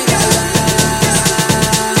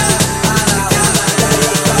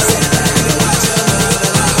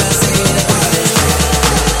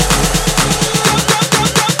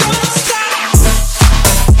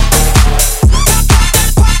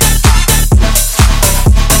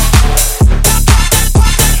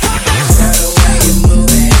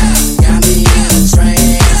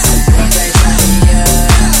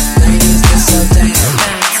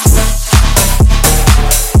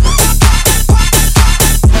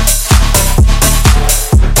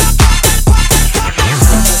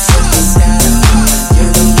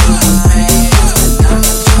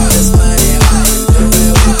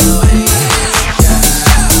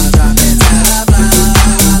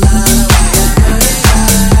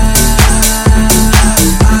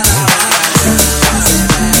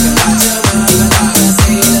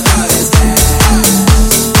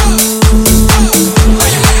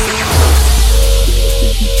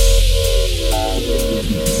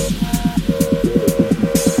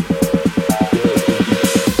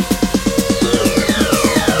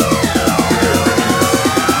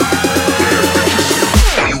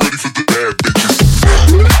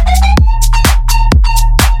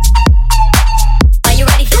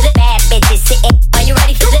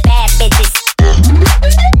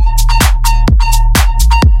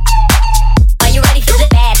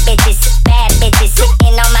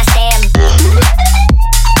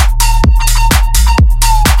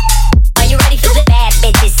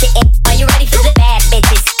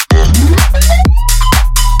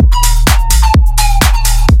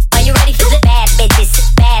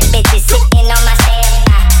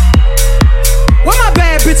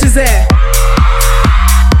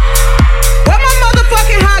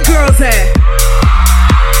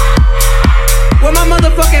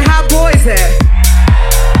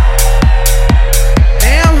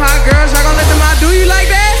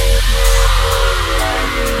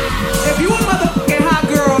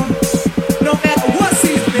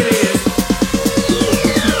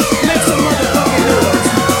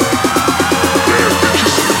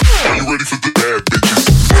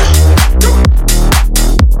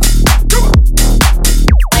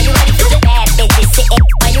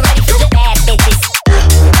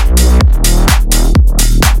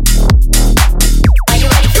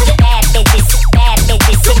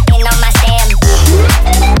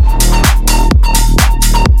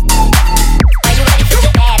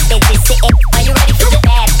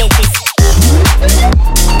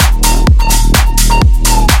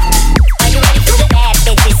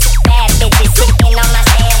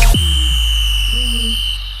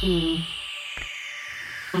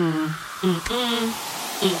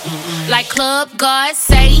 Like club guards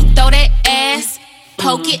say, throw that ass,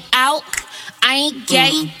 poke it out. I ain't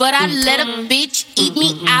gay, but I let a bitch eat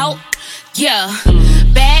me out. Yeah,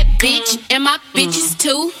 bad bitch and my bitches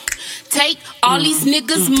too. Take all these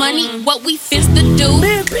niggas' money, what we finna do?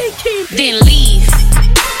 Then leave,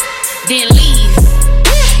 then leave.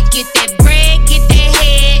 Get that bread, get that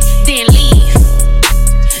head, then leave,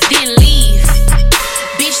 then leave.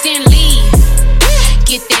 Bitch, then leave.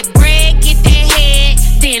 Get that bread, get that head,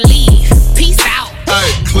 then leave. Peace out.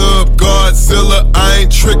 Ay, Club Godzilla, I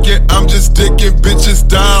ain't tricking, I'm just dicking bitches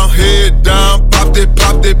down, head down. Pop that,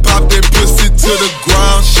 pop that, pop that pussy to the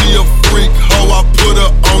ground. She a freak, hoe, I put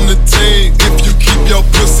her on the team. If you keep your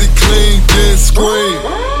pussy clean, then scream.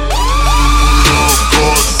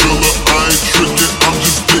 Godzilla, I ain't tricking, I'm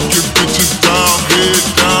just dicking bitches down, head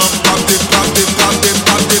down. Pop that, pop that, pop that,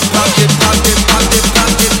 pop that, pop that, pop that, pop that, pop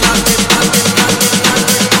that, pop that, pop that, pop that.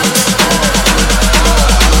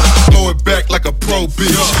 Throw it back like a pro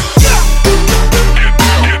bitch.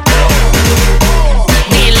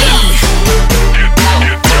 Then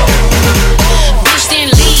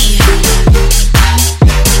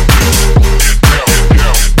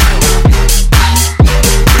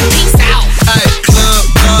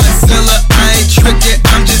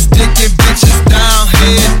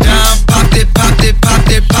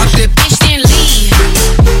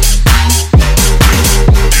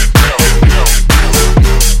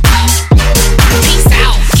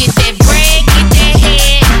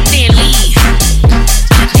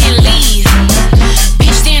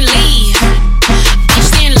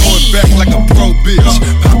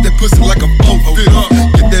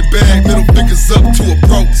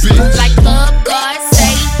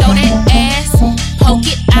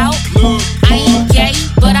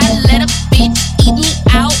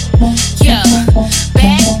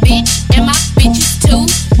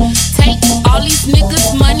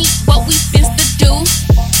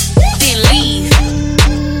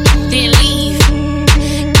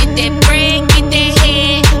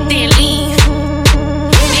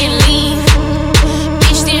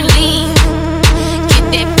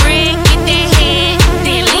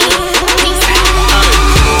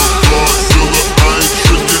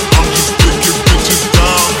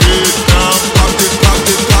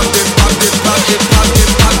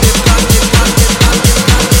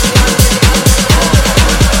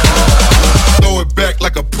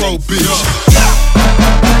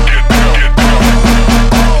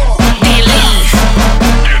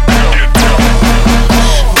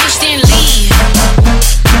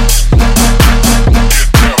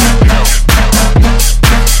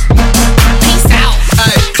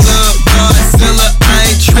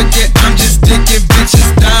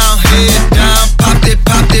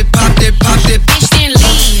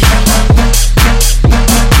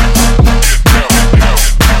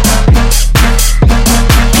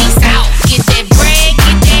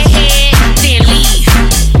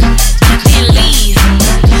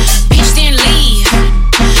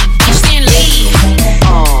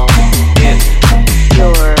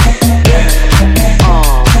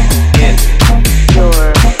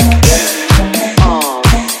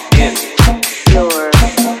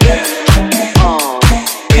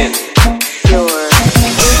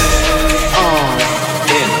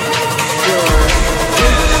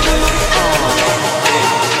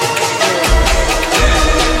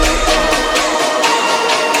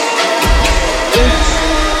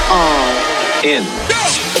in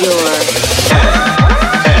your head.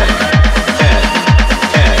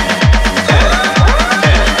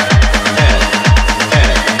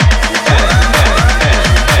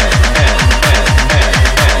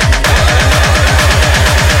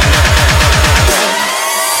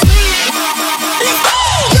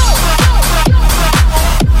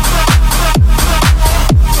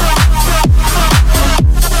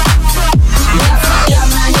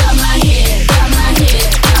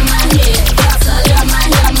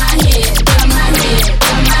 my head.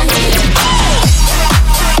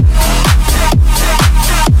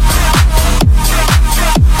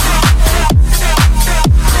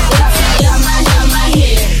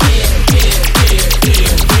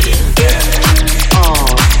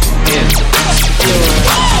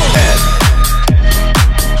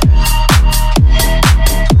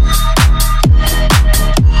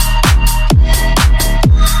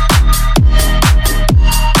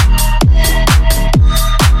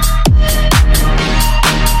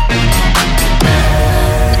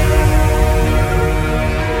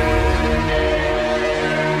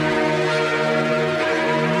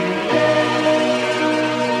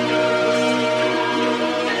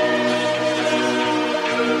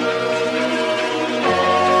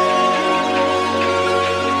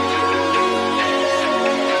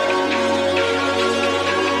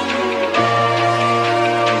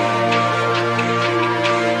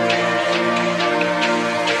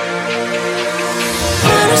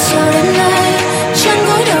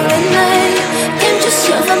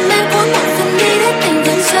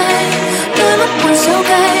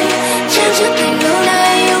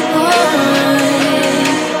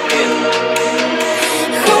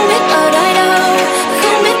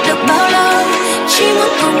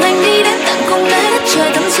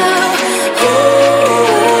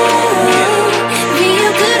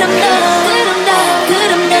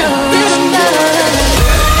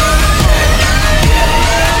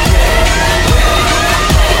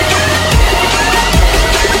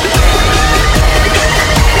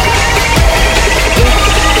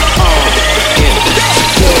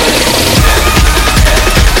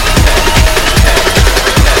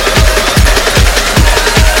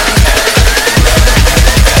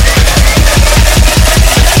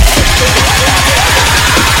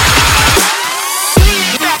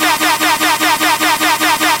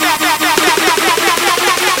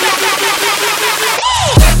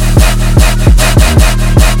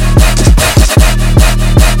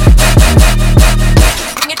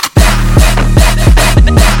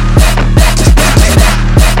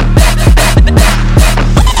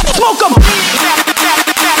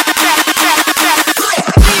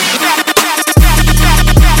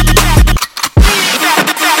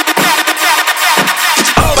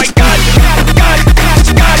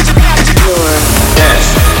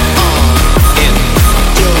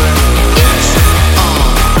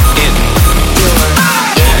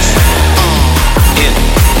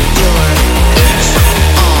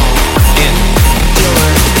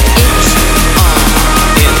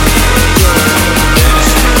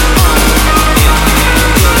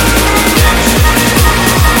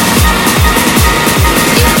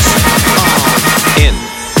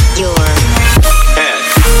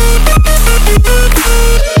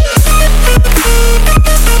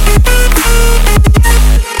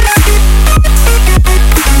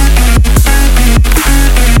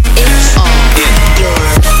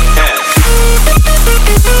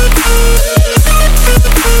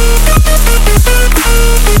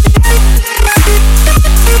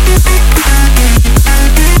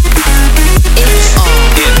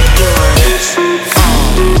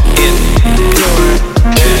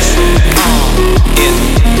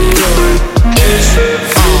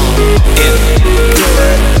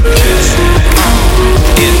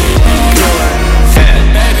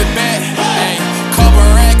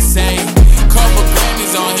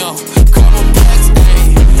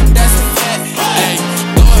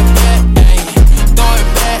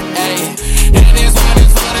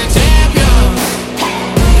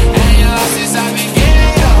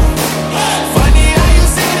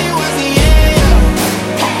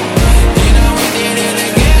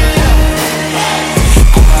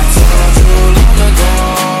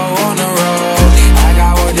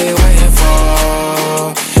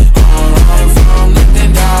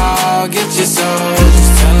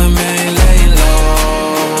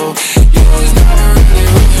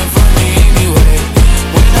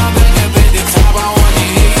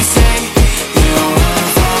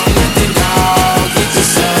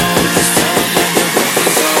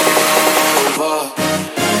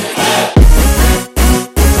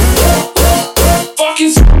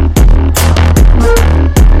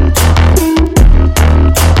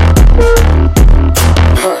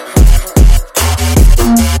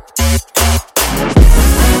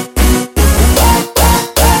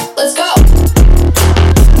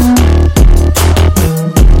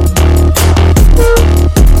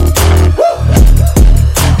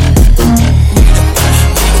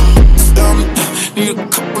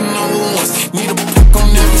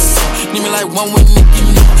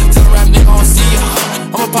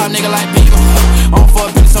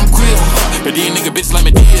 But these nigga bitches like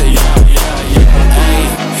me deal, yeah. Hey,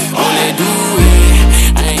 all they do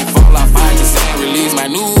it. I ain't fall off, I just ain't release my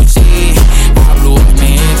new shit. I blew up,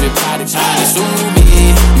 man, everybody trying to sue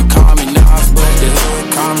me. You call me Nas, but the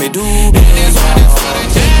hood call me Doobie. And this one is for the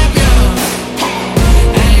champion.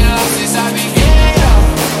 Ain't lost since I began.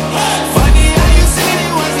 Funny how you said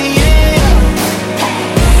it was the end.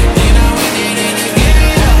 Then I went in it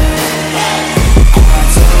again. I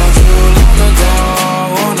told you long ago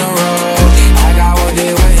on the road, I got what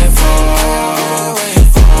they waiting for.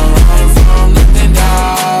 Run from nothing,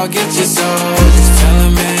 dog. Get your soul. Just tell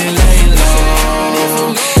them ain't lay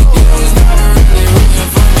low. You was never really rooting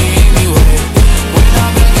for me anyway. When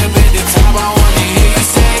I'm back up at the top, I wanna hear you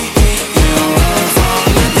say, you don't run from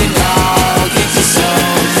nothing, dog. Get your soul.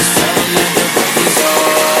 Just tell them that the break is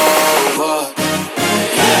over.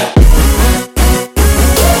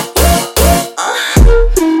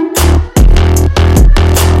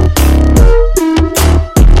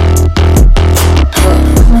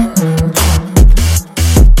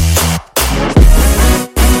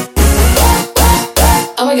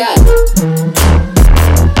 Oh my god.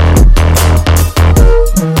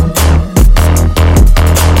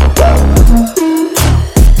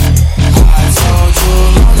 I told you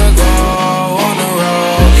long ago on the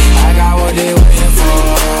road, I got what they waiting for.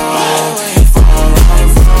 Run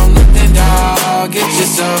from nothing, dog. Get your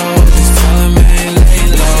soul. Just tell them ain't lay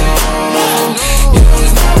low. You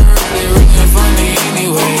was never really rooting for me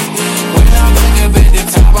anyway. When I'm back up at the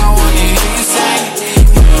top, I wanna hear you say,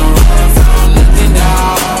 you don't run from nothing,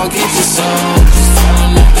 dog. Get your soul. Just tell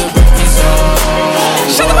them that the break is over.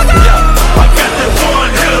 Shut the fuck up. I got that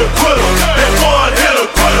one hitter quitter, that one hitter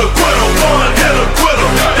quitter, one hitter quitter,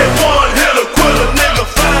 that one hitter quitter, nigga,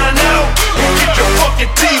 find out and get your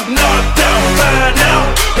fucking teeth knocked out, find out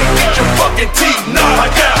and get your fucking teeth knocked. I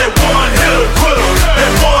got that one hitter quitter,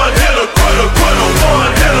 that one hitter quitter,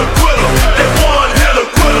 one hitter quitter, that one hitter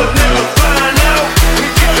quitter, nigga, find out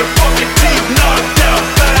and get your fucking teeth knocked out,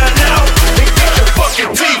 find out and get your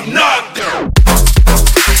fucking teeth knocked out.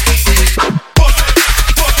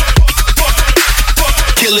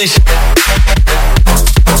 Killing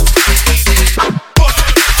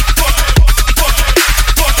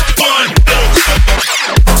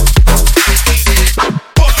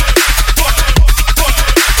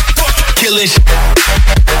killing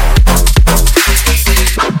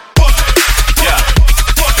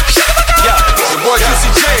Boy, Juicy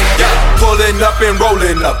J, pulling up and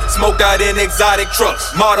rolling up, smoked out in exotic trucks.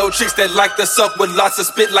 Model chicks that like to suck with lots of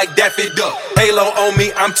spit like Daffy Duck. Halo on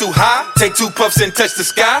me, I'm too high. Take 2 puffs and touch the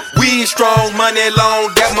sky. Weed strong, money long,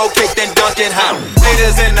 got more cake than Dunkin' High.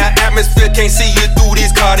 Haters in the atmosphere can't see you through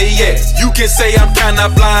these Cartiers. You can say I'm kinda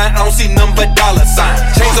blind, I don't see none but dollar signs.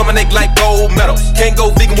 Chains on my neck like gold medals. Can't go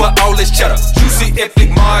vegan with all this cheddar. Juicy ethnic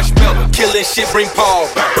marshmallow, killing shit, bring Paul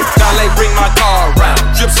back. Dolly, bring my car around.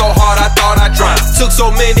 Drip so hard I thought I drowned. Took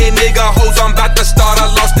so many nigga hoes, I'm about to start a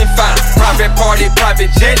lost and found. Private party,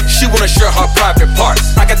 private jet, she wanna share her private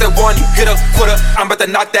parts. I got that one hitter quitter, I'm about to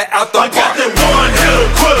knock that out the park. I got that one hitter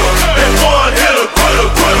quitter, that one hitter quitter,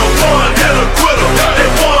 one hitter quitter,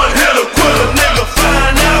 that one hitter quitter, nigga,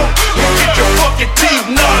 find out and get your fucking teeth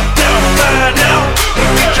knocked out, find out and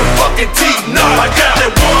get your fucking teeth knocked. I got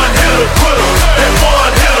that one hitter quitter, that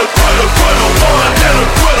one hitter quitter, one hitter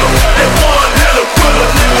quitter, that one hitter quitter,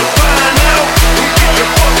 nigga, find out and get your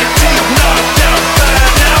fucking teeth knocked out,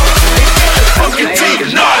 find out and get your fucking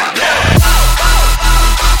teeth knocked out.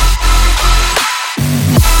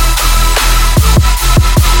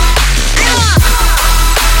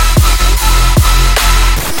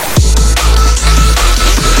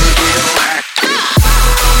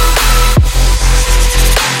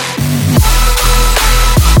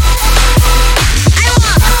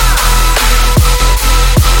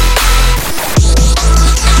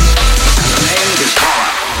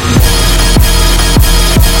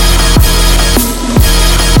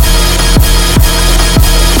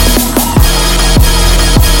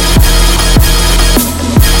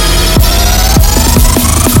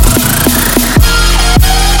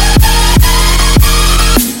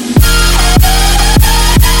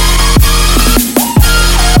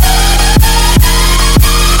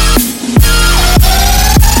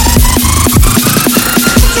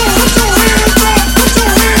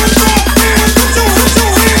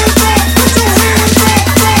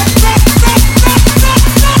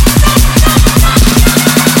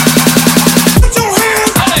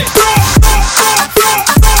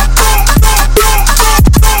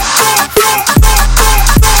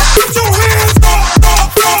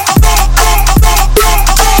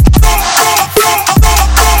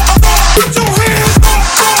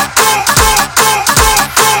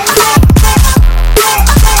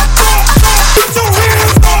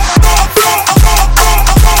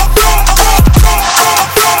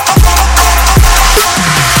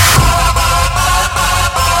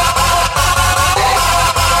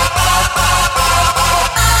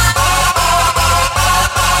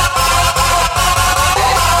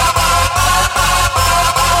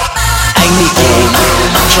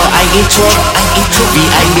 ít thuốc vì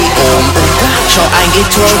anh bị ốm. Cho anh ít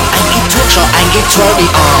thuốc cho anh ít thuốc đi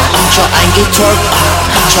cho anh ít thuốc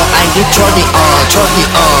cho anh ít thuốc đi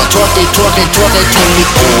thuốc đi thành bị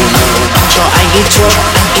ốm. Cho anh ít thuốc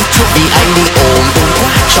vì anh bị ốm.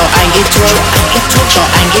 Cho anh ít thuốc cho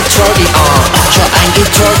anh ít thuốc đi cho anh ít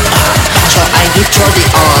thuốc cho anh ít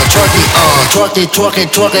thuốc đi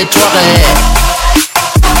thuốc đi.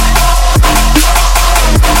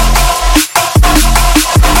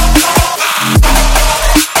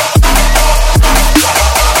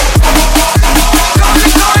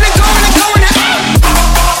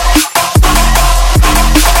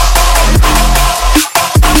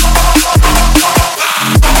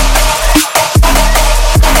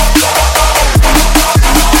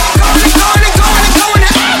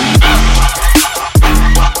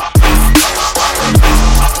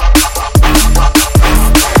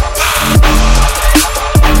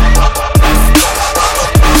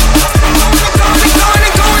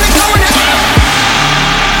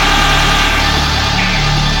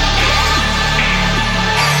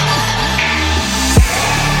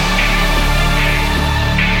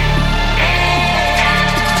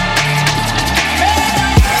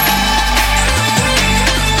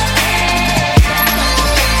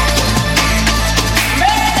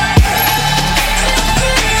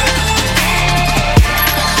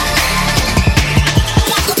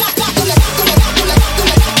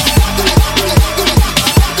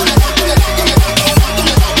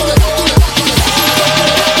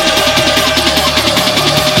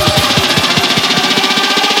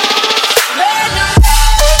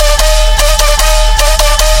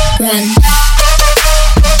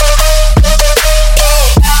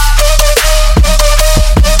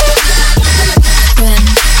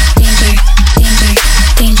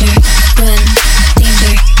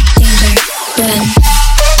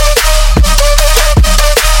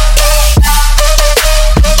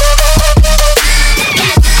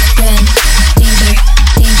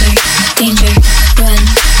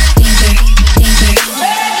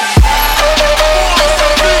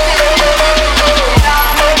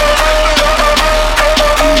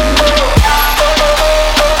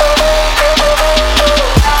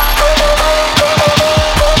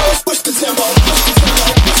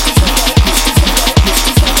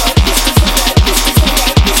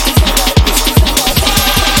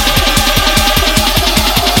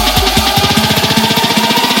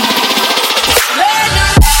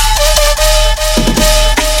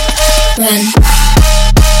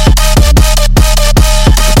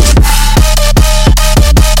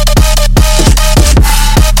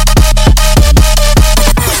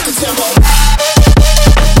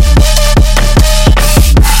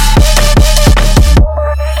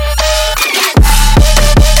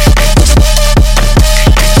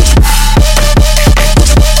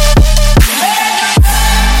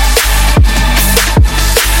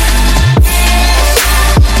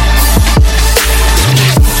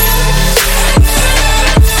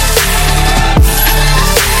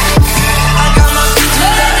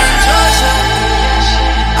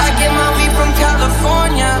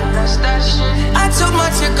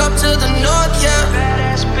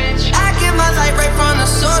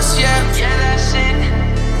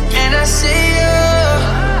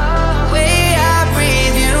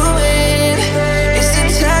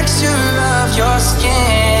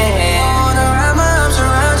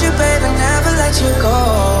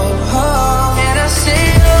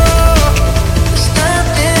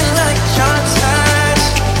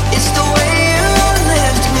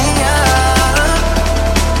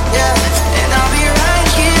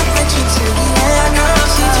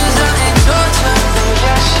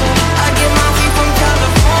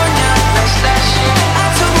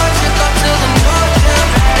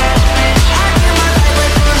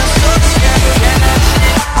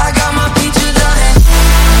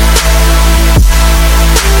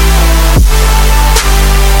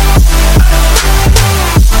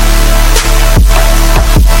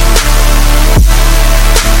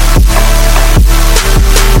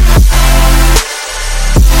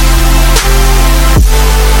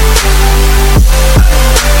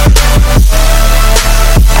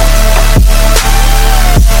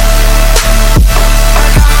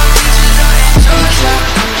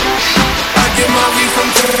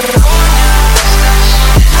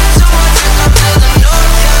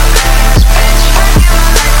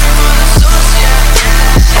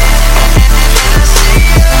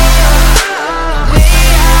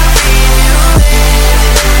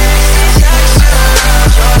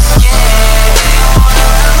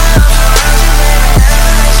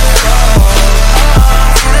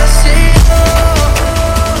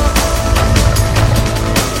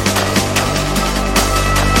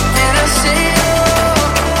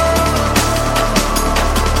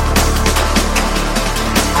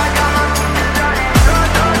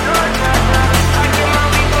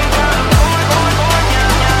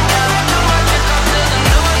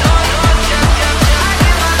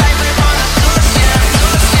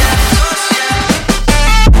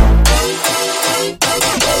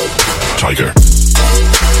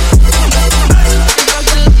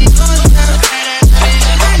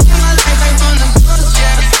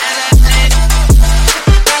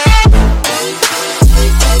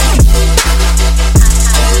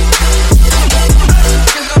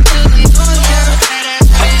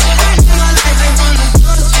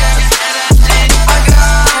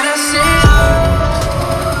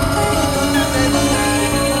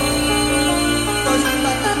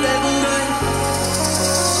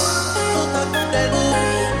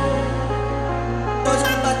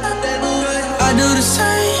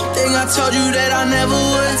 told you that I never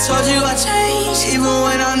would. Told you I changed, even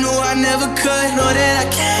when I knew I never could. Know that I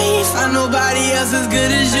can't find nobody else as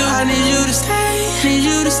good as you. I need you to stay, need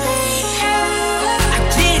you to stay.